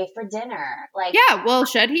man pay for dinner? Like, well,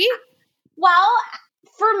 should he? Well,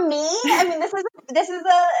 for me, I mean, this is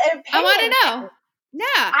an opinion. I want to know.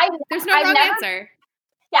 Yeah, there's no wrong answer.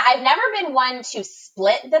 Yeah, I've never been one to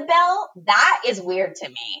split the bill. That is weird to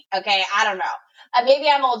me. Okay, I don't know. Maybe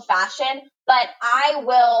I'm old fashioned, but I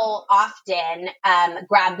will often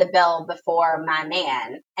grab the bill before my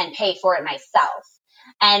man and pay for it myself.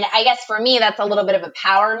 And I guess for me, that's a little bit of a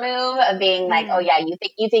power move of being like, oh yeah, you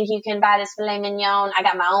think you can buy this filet mignon? I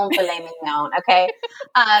got my own filet mignon. Okay.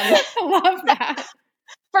 I love that.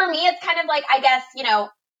 For me, it's kind of like, I guess,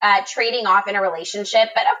 trading off in a relationship,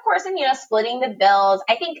 but of course, and, splitting the bills.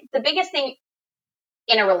 I think the biggest thing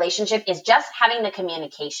in a relationship is just having the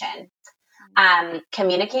communication.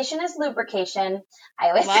 Communication is lubrication. I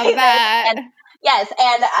always say that. Yes.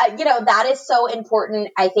 And, that is so important,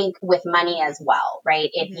 I think, with money as well, right?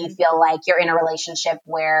 If you feel like you're in a relationship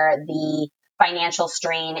where the financial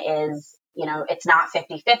strain is, it's not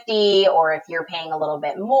 50-50, or if you're paying a little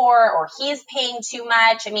bit more or he's paying too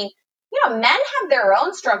much. I mean, men have their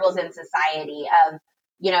own struggles in society of,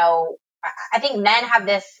 I think men have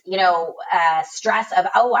this, stress of,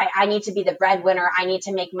 I need to be the breadwinner. I need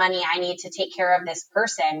to make money. I need to take care of this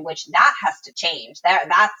person, which that has to change.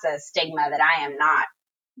 That's a stigma that I am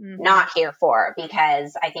not here for,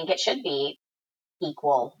 because I think it should be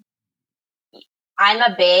equal. I'm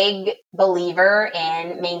a big believer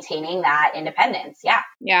in maintaining that independence. Yeah.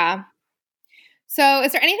 Yeah. So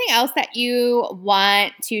is there anything else that you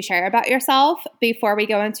want to share about yourself before we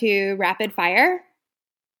go into rapid fire?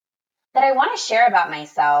 That I want to share about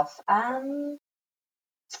myself. Or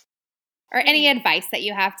any advice that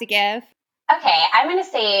you have to give? Okay, I'm going to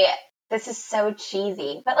say, this is so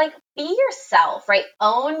cheesy, but like, be yourself, right?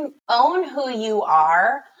 Own who you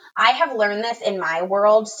are. I have learned this in my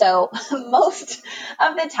world. So most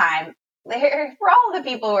of the time, for all the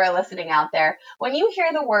people who are listening out there, when you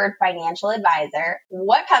hear the word financial advisor,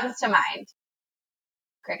 what comes to mind?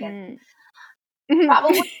 Cricket.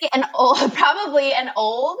 Probably an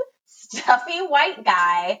old stuffy white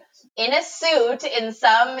guy in a suit in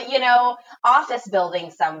some, office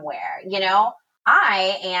building somewhere.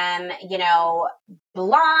 I am,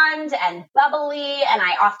 blonde and bubbly, and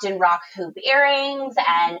I often rock hoop earrings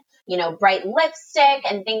and, bright lipstick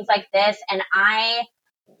and things like this. And I,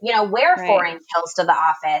 wear foreign heels to the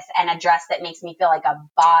office and a dress that makes me feel like a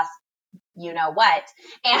boss, what.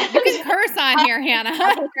 And you can curse on here, Hannah.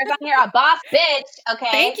 I can curse on here, a boss bitch.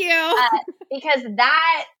 Okay. Thank you. Because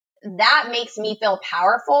that makes me feel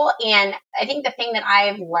powerful. And I think the thing that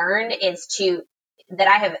I've learned is that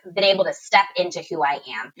I have been able to step into who I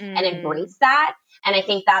am and embrace that. And I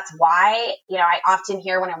think that's why, I often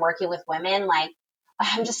hear when I'm working with women, like,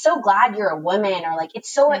 I'm just so glad you're a woman, or like,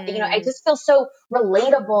 it's so, I just feel so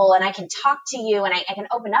relatable and I can talk to you and I can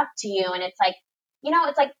open up to you. And it's like,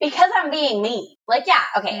 it's like, because I'm being me. Like, yeah,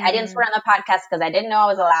 okay, I didn't swear on the podcast because I didn't know I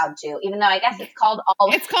was allowed to, even though I guess it's called all.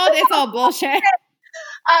 It's all bullshit.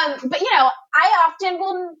 But I often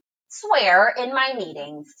will swear in my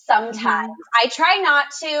meetings sometimes. I try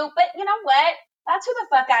not to, but you know what? That's who the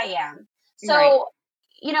fuck I am. So,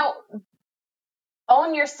 Right.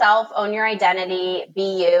 Own yourself, own your identity,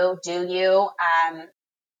 be you, do you.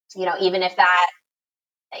 Even if that,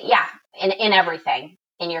 in everything,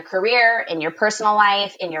 in your career, in your personal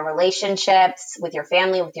life, in your relationships, with your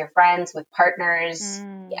family, with your friends, with partners.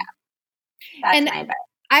 Yeah. That's my advice.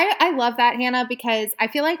 I love that, Hannah, because I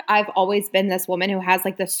feel like I've always been this woman who has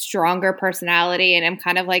like the stronger personality and I'm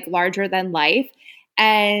kind of like larger than life.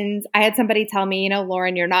 And I had somebody tell me,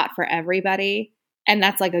 Lauren, you're not for everybody. And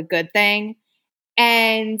that's like a good thing.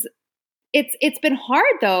 And it's been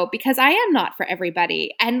hard though, because I am not for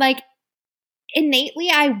everybody. And like innately,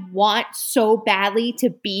 I want so badly to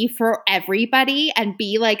be for everybody and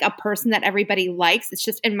be like a person that everybody likes. It's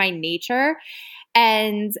just in my nature.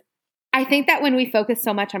 And I think that when we focus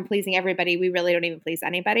so much on pleasing everybody, we really don't even please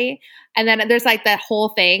anybody. And then there's like that whole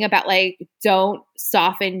thing about like, don't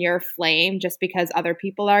soften your flame just because other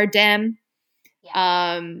people are dim.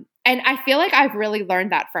 Yeah. And I feel like I've really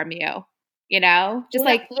learned that from you, just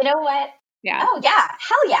like, you know what? Yeah. Oh yeah.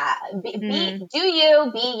 Hell yeah. Do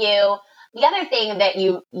you, be you. The other thing that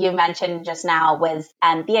you mentioned just now was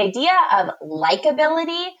the idea of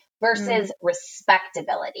likability versus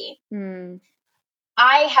respectability.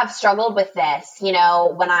 I have struggled with this, when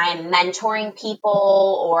I'm mentoring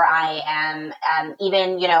people or I am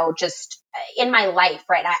even, just in my life,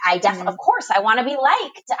 right? I definitely, of course, I want to be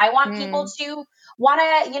liked. I want people to want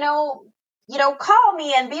to, call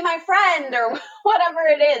me and be my friend or whatever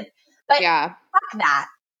it is. But fuck that.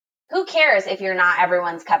 Who cares if you're not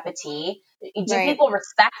everyone's cup of tea? Do people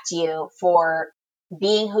respect you for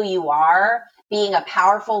being who you are, being a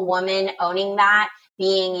powerful woman, owning that,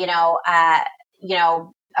 being,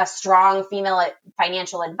 a strong female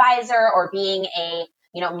financial advisor, or being a,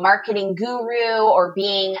 marketing guru, or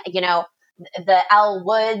being, the Elle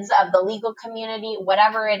Woods of the legal community,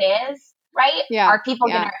 whatever it is, right? Yeah. Are people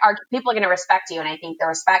going to respect you? And I think the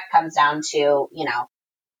respect comes down to,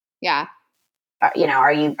 yeah.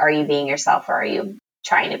 Are you being yourself, or are you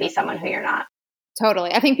trying to be someone who you're not?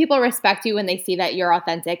 Totally. I think people respect you when they see that you're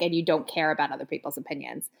authentic and you don't care about other people's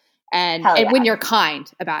opinions. And when you're kind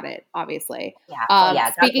about it, obviously.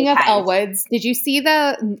 Yeah. Speaking of Elle Woods, did you see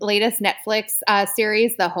the latest Netflix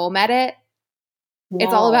series, The Home Edit? No.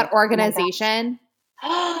 It's all about organization.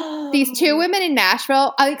 These two women in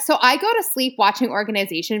Nashville. So I go to sleep watching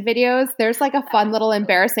organization videos. There's like a fun little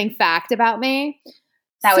embarrassing fact about me.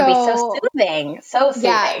 That would be so soothing. So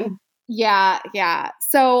soothing. Yeah.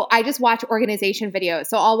 So I just watch organization videos.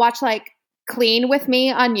 So I'll watch like Clean With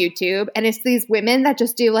Me on YouTube. And it's these women that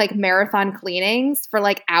just do like marathon cleanings for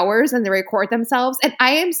like hours and they record themselves. And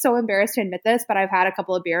I am so embarrassed to admit this, but I've had a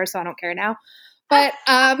couple of beers, so I don't care now. But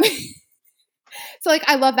so like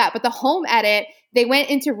I love that. But The Home Edit, they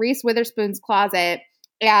went into Reese Witherspoon's closet.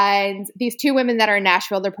 And these two women that are in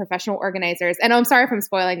Nashville, they're professional organizers. And I'm sorry if I'm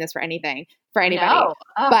spoiling this for anybody. No.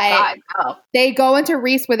 They go into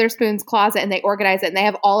Reese Witherspoon's closet and they organize it. And they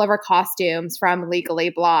have all of her costumes from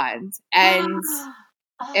Legally Blonde. And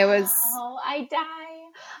it was... Oh, I die.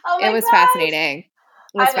 Oh my It was gosh. fascinating. It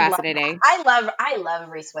was fascinating. I love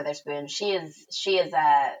Reese Witherspoon. She is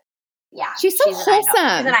a... Yeah. She's so wholesome.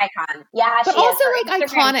 She's an icon. Yeah, but she also is. like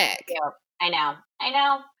iconic. I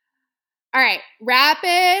know. All right,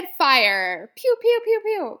 rapid fire. Pew, pew, pew,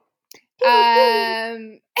 pew.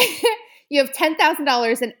 You have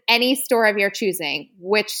 $10,000 in any store of your choosing.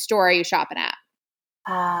 Which store are you shopping at?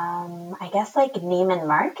 I guess like Neiman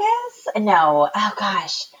Marcus? No. Oh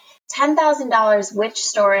gosh. $10,000. Which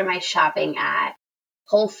store am I shopping at?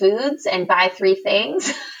 Whole Foods and buy 3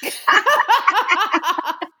 things?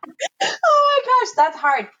 Oh my gosh, that's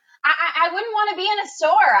hard. I wouldn't want to be in a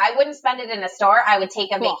store. I wouldn't spend it in a store. I would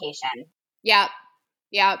take a vacation. Yep.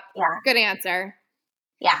 Yeah. Good answer.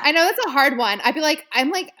 Yeah. I know that's a hard one. I'd be like, I'm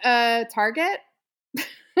like Target.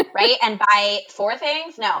 Right? And buy 4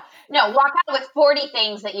 things? No, walk out with 40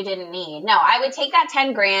 things that you didn't need. No, I would take that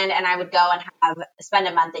 10 grand and I would go and spend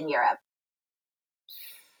a month in Europe.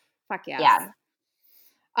 Fuck yes.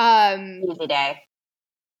 Yeah. Easy day.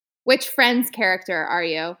 Which Friends character are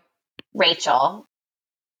you? Rachel.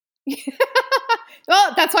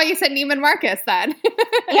 Well, that's why you said Neiman Marcus then,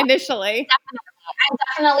 initially. Definitely. I'm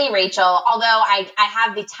definitely Rachel, although I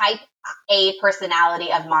have the type A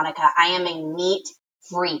personality of Monica. I am a neat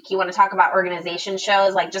freak. You want to talk about organization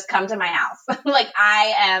shows? Like, just come to my house. Like,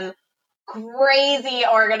 I am crazy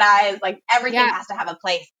organized. Like, everything has to have a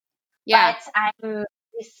place. Yeah. But I'm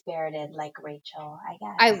spirited like Rachel, I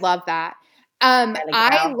guess. I love that. Really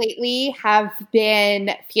I go. lately have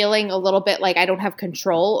been feeling a little bit like I don't have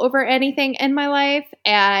control over anything in my life,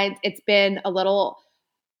 and it's been a little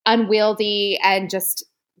unwieldy and just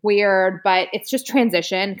weird, but it's just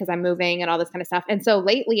transition because I'm moving and all this kind of stuff. And so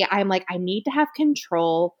lately I'm like, I need to have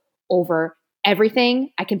control over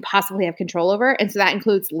everything I can possibly have control over. And so that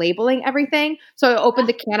includes labeling everything. So I opened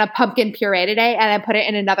a can of pumpkin puree today and I put it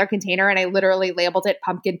in another container and I literally labeled it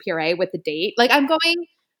pumpkin puree with the date. Like I'm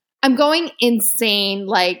going insane,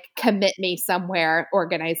 like commit me somewhere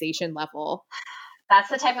organization level. That's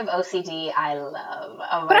the type of OCD I love.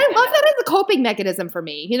 Oh But my I love goodness. that as a coping mechanism for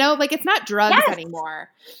me. You know, like it's not drugs Yes. anymore.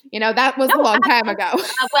 You know, that was a No, long time ago.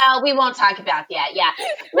 Well, we won't talk about that. Yeah.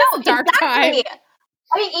 No, a dark exactly. time.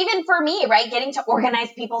 I mean, even for me, right? Getting to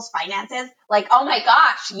organize people's finances, like, oh my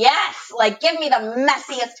gosh, yes! Like, give me the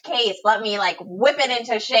messiest case. Let me like whip it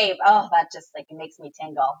into shape. Oh, that just like makes me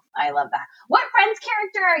tingle. I love that. What Friends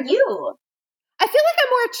character are you? I feel like I'm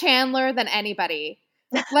more Chandler than anybody.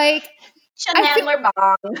 Like, Chandler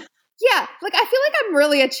Bong. yeah, like I feel like I'm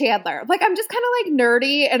really a Chandler. Like I'm just kind of like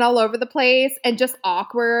nerdy and all over the place and just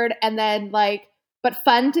awkward and then like, but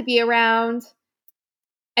fun to be around.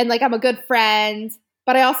 And like I'm a good friend,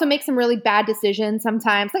 but I also make some really bad decisions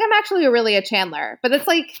sometimes. Like I'm actually really a Chandler, but it's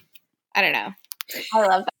like, I don't know. I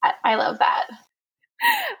love that. I love that.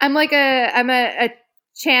 I'm a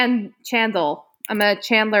Chandel. I'm a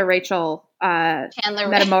Chandler Rachel Chandler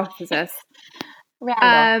metamorphosis.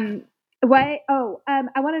 Randall.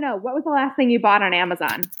 I want to know, what was the last thing you bought on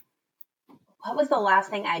Amazon? What was the last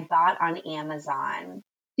thing I bought on Amazon?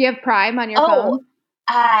 Do you have Prime on your phone?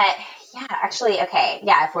 Yeah, actually, okay.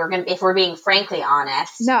 Yeah, if we're being frankly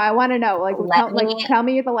honest. No, I want to know. Like, tell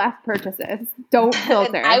me the last purchases. Don't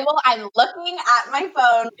filter. I'm looking at my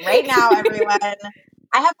phone right now, everyone.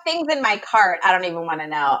 I have things in my cart. I don't even want to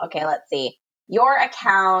know. Okay, let's see. Your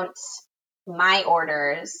account, my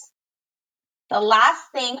orders. The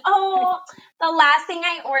last thing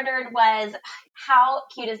I ordered was, how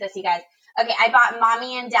cute is this, you guys? Okay, I bought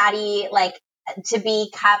mommy and daddy like to be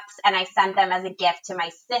cups and I sent them as a gift to my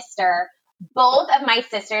sister. Both of my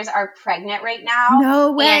sisters are pregnant right now.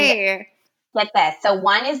 No way. Get this. So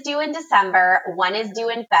one is due in December, one is due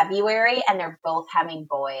in February, and they're both having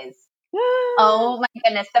boys. Oh my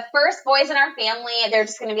goodness. The first boys in our family, they're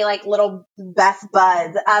just going to be like little best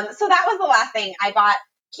buds. So that was the last thing. I bought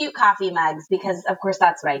cute coffee mugs because of course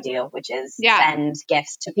that's what I do, which is send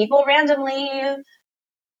gifts to people randomly.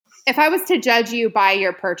 If I was to judge you by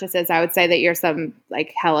your purchases, I would say that you're some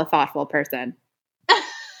like hella thoughtful person.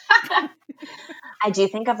 I do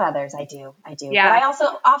think of others. I do. Yeah. But I also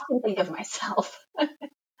often think of myself.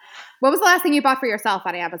 What was the last thing you bought for yourself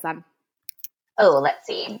on Amazon? Oh, let's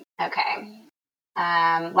see. Okay.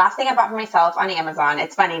 Last thing I bought for myself on Amazon.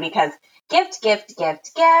 It's funny because gift. Shut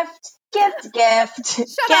up.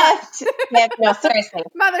 Gift. No, seriously.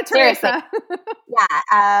 Mother Teresa.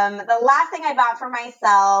 Yeah. The last thing I bought for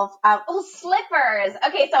myself, slippers.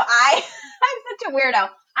 Okay, so I'm such a weirdo.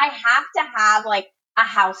 I have to have like a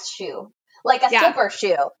house shoe, like a slipper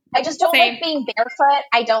shoe. I just don't like being barefoot.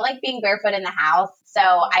 I don't like being barefoot in the house. So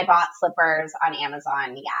I bought slippers on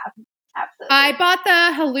Amazon. Yeah, absolutely. I bought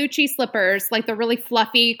the Halucci slippers, like the really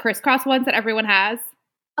fluffy crisscross ones that everyone has.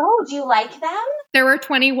 Oh, do you like them? They were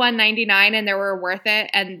 $21.99 and they were worth it.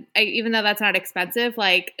 And even though that's not expensive,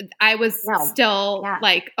 like I was still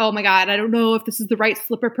like, oh my God, I don't know if this is the right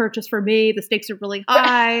slipper purchase for me. The stakes are really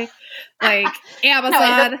high. Like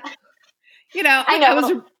Amazon, I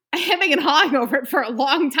was hemming and hawing over it for a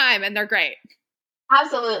long time and they're great.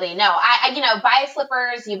 Absolutely. No, I buy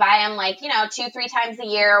slippers, you buy them like, 2-3 times a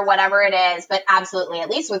year, whatever it is. But absolutely, at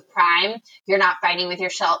least with Prime, you're not fighting with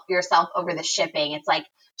yourself over the shipping. It's like,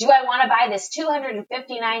 do I want to buy this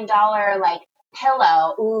 $259 like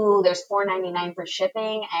pillow? Ooh, there's $4.99 for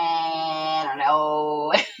shipping. I don't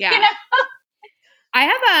know. Yeah. I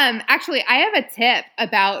have a tip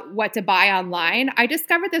about what to buy online. I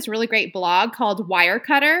discovered this really great blog called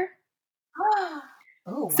Wirecutter.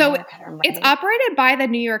 So it's operated by the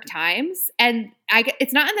New York Times and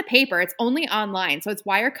it's not in the paper. It's only online. So it's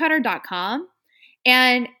wirecutter.com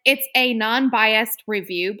and it's a non-biased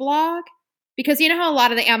review blog because you know how a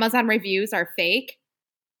lot of the Amazon reviews are fake?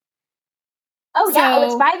 Oh, yeah.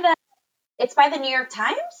 It's by the New York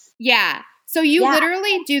Times? Yeah. So you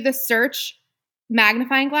literally do the search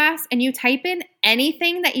magnifying glass and you type in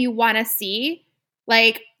anything that you want to see,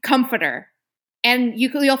 like comforter. And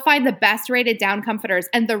you'll find the best rated down comforters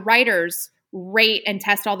and the writers rate and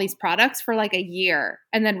test all these products for like a year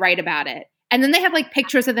and then write about it. And then they have like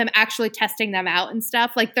pictures of them actually testing them out and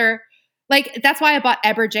stuff. Like they're Like, that's why I bought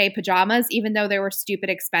Eberjey pajamas, even though they were stupid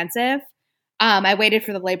expensive. I waited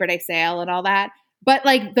for the Labor Day sale and all that. But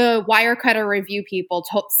like the Wirecutter review people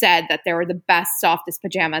said that they were the best, softest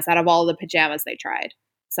pajamas out of all the pajamas they tried.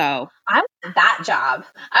 So I want that job.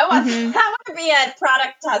 I want to be a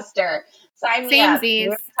product tester. Sign me up. New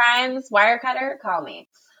York Times, Wirecutter, call me.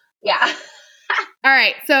 Yeah. All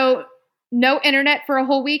right. So no internet for a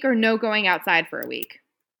whole week or no going outside for a week?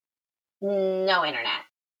 No internet.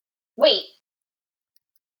 Wait.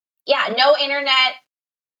 Yeah, no internet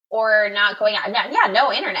or not going out. Yeah,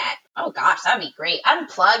 no internet. Oh gosh, that'd be great.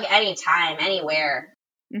 Unplug anytime, anywhere.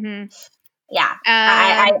 Mm-hmm. Yeah.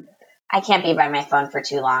 I can't be by my phone for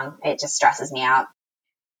too long. It just stresses me out.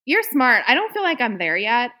 You're smart. I don't feel like I'm there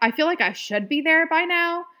yet. I feel like I should be there by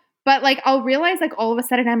now. But like I'll realize like all of a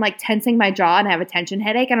sudden I'm like tensing my jaw and I have a tension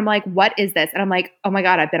headache and I'm like, what is this? And I'm like, oh my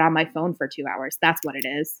God, I've been on my phone for 2 hours. That's what it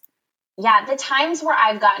is. Yeah, the times where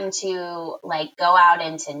I've gotten to like go out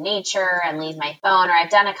into nature and leave my phone, or I've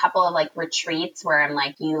done a couple of like retreats where I'm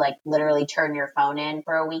like, you like literally turn your phone in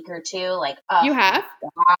for a week or two. Like, oh, you have?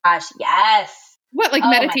 Gosh, yes. What, like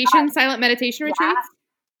meditation, silent meditation retreats?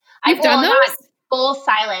 You've done those? Not full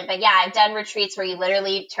silent, but yeah, I've done retreats where you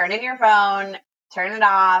literally turn in your phone, turn it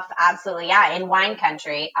off. Absolutely. Yeah. In wine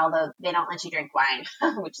country, although they don't let you drink wine,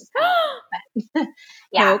 which is cool.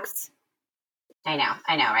 Yeah. Folks. I know,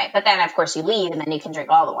 right? But then, of course, you leave and then you can drink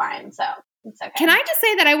all the wine, so it's okay. Can I just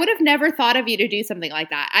say that I would have never thought of you to do something like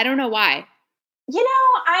that? I don't know why. You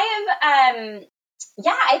know, I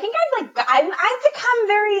think I've become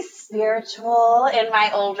very spiritual in my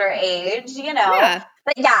older age, you know. Yeah.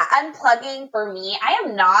 But yeah, unplugging for me, I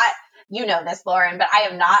am not, you know this, Lauren, but I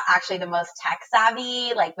am not actually the most tech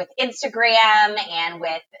savvy, like with Instagram and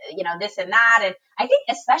with, you know, this and that. And I think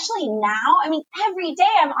especially now, I mean, every day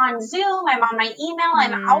I'm on Zoom, I'm on my email,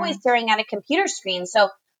 I'm always staring at a computer screen. So,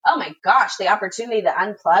 oh my gosh, the opportunity to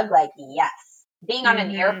unplug, like, yes. Being on an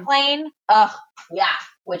airplane, oh, yeah,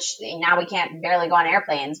 which now we can't barely go on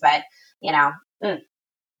airplanes, but, you know.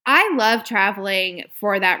 I love traveling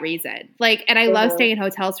for that reason. Like, and I love staying in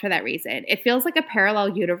hotels for that reason. It feels like a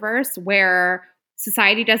parallel universe where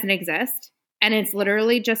society doesn't exist and it's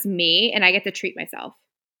literally just me and I get to treat myself.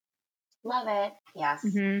 Love it. Yes,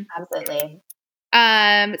 absolutely.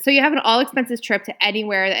 So you have an all expenses trip to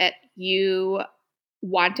anywhere that you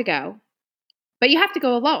want to go, but you have to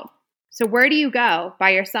go alone. So where do you go by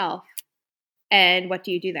yourself and what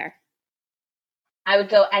do you do there? I would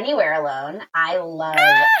go anywhere alone. I love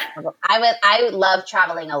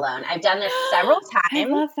traveling alone. I've done this several times. I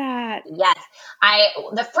love that. Yes.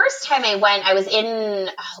 The first time I went, I was in,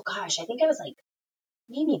 oh gosh, I think I was like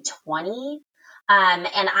maybe 20. And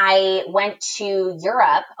I went to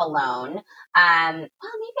Europe alone. Well,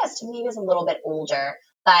 maybe I was a little bit older,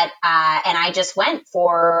 but, and I just went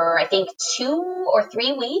for, I think 2 or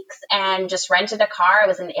 3 weeks and just rented a car. I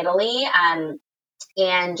was in Italy,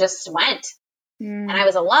 and just went. And I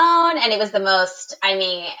was alone, and it was the most, I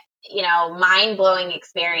mean, you know, mind-blowing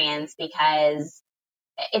experience because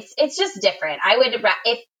it's just different. I would,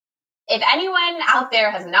 if anyone out there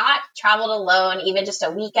has not traveled alone, even just a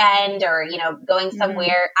weekend or, you know, going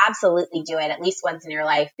somewhere, absolutely do it at least once in your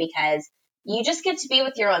life because you just get to be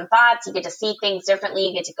with your own thoughts. You get to see things differently.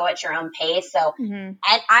 You get to go at your own pace. So, and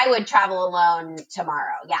I would travel alone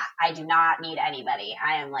tomorrow. Yeah, I do not need anybody.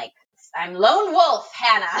 I'm lone wolf,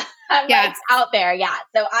 Hannah. I'm like out there. Yeah.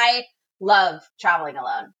 So I love traveling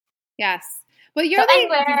alone. Yes. Well, you're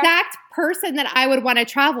the exact person that I would want to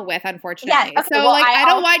travel with, unfortunately. Yes. Okay, so I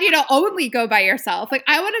don't want you to only go by yourself. Like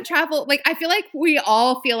I want to travel. Like I feel like we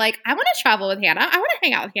all feel like I want to travel with Hannah. I want to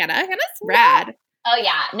hang out with Hannah. Hannah's rad. Oh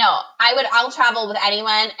yeah. No, I'll travel with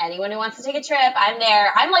anyone who wants to take a trip. I'm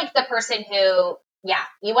there. I'm like the person who, yeah,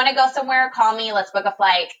 you want to go somewhere, call me, let's book a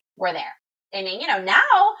flight. We're there. I mean, you know,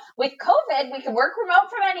 now with COVID, we can work remote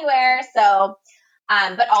from anywhere. So,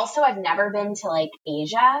 but also I've never been to like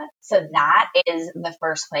Asia. So that is the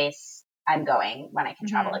first place I'm going when I can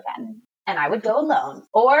travel again. And I would go alone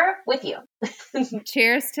or with you.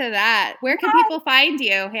 Cheers to that. Where can people find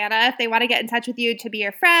you, Hannah, if they want to get in touch with you to be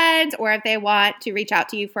your friend or if they want to reach out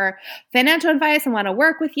to you for financial advice and want to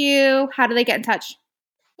work with you? How do they get in touch?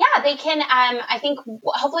 Yeah, they can, I think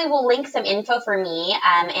hopefully we'll link some info for me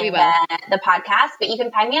in the podcast, but you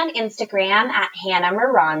can find me on Instagram at Hannah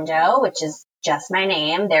Mirando, which is just my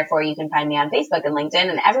name. Therefore, you can find me on Facebook and LinkedIn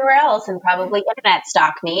and everywhere else and probably internet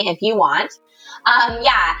stalk me if you want.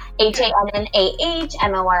 Yeah,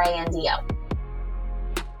 HANNAHMORANDO.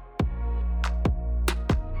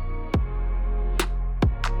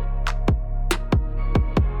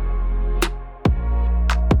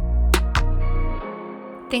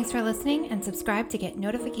 Thanks for listening, and subscribe to get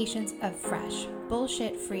notifications of fresh,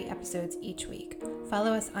 bullshit-free episodes each week.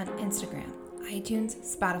 Follow us on Instagram, iTunes,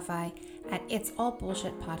 Spotify at It's All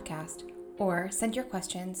Bullshit Podcast, or send your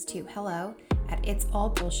questions to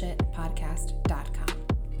hello@itsallbullshitpodcast.com.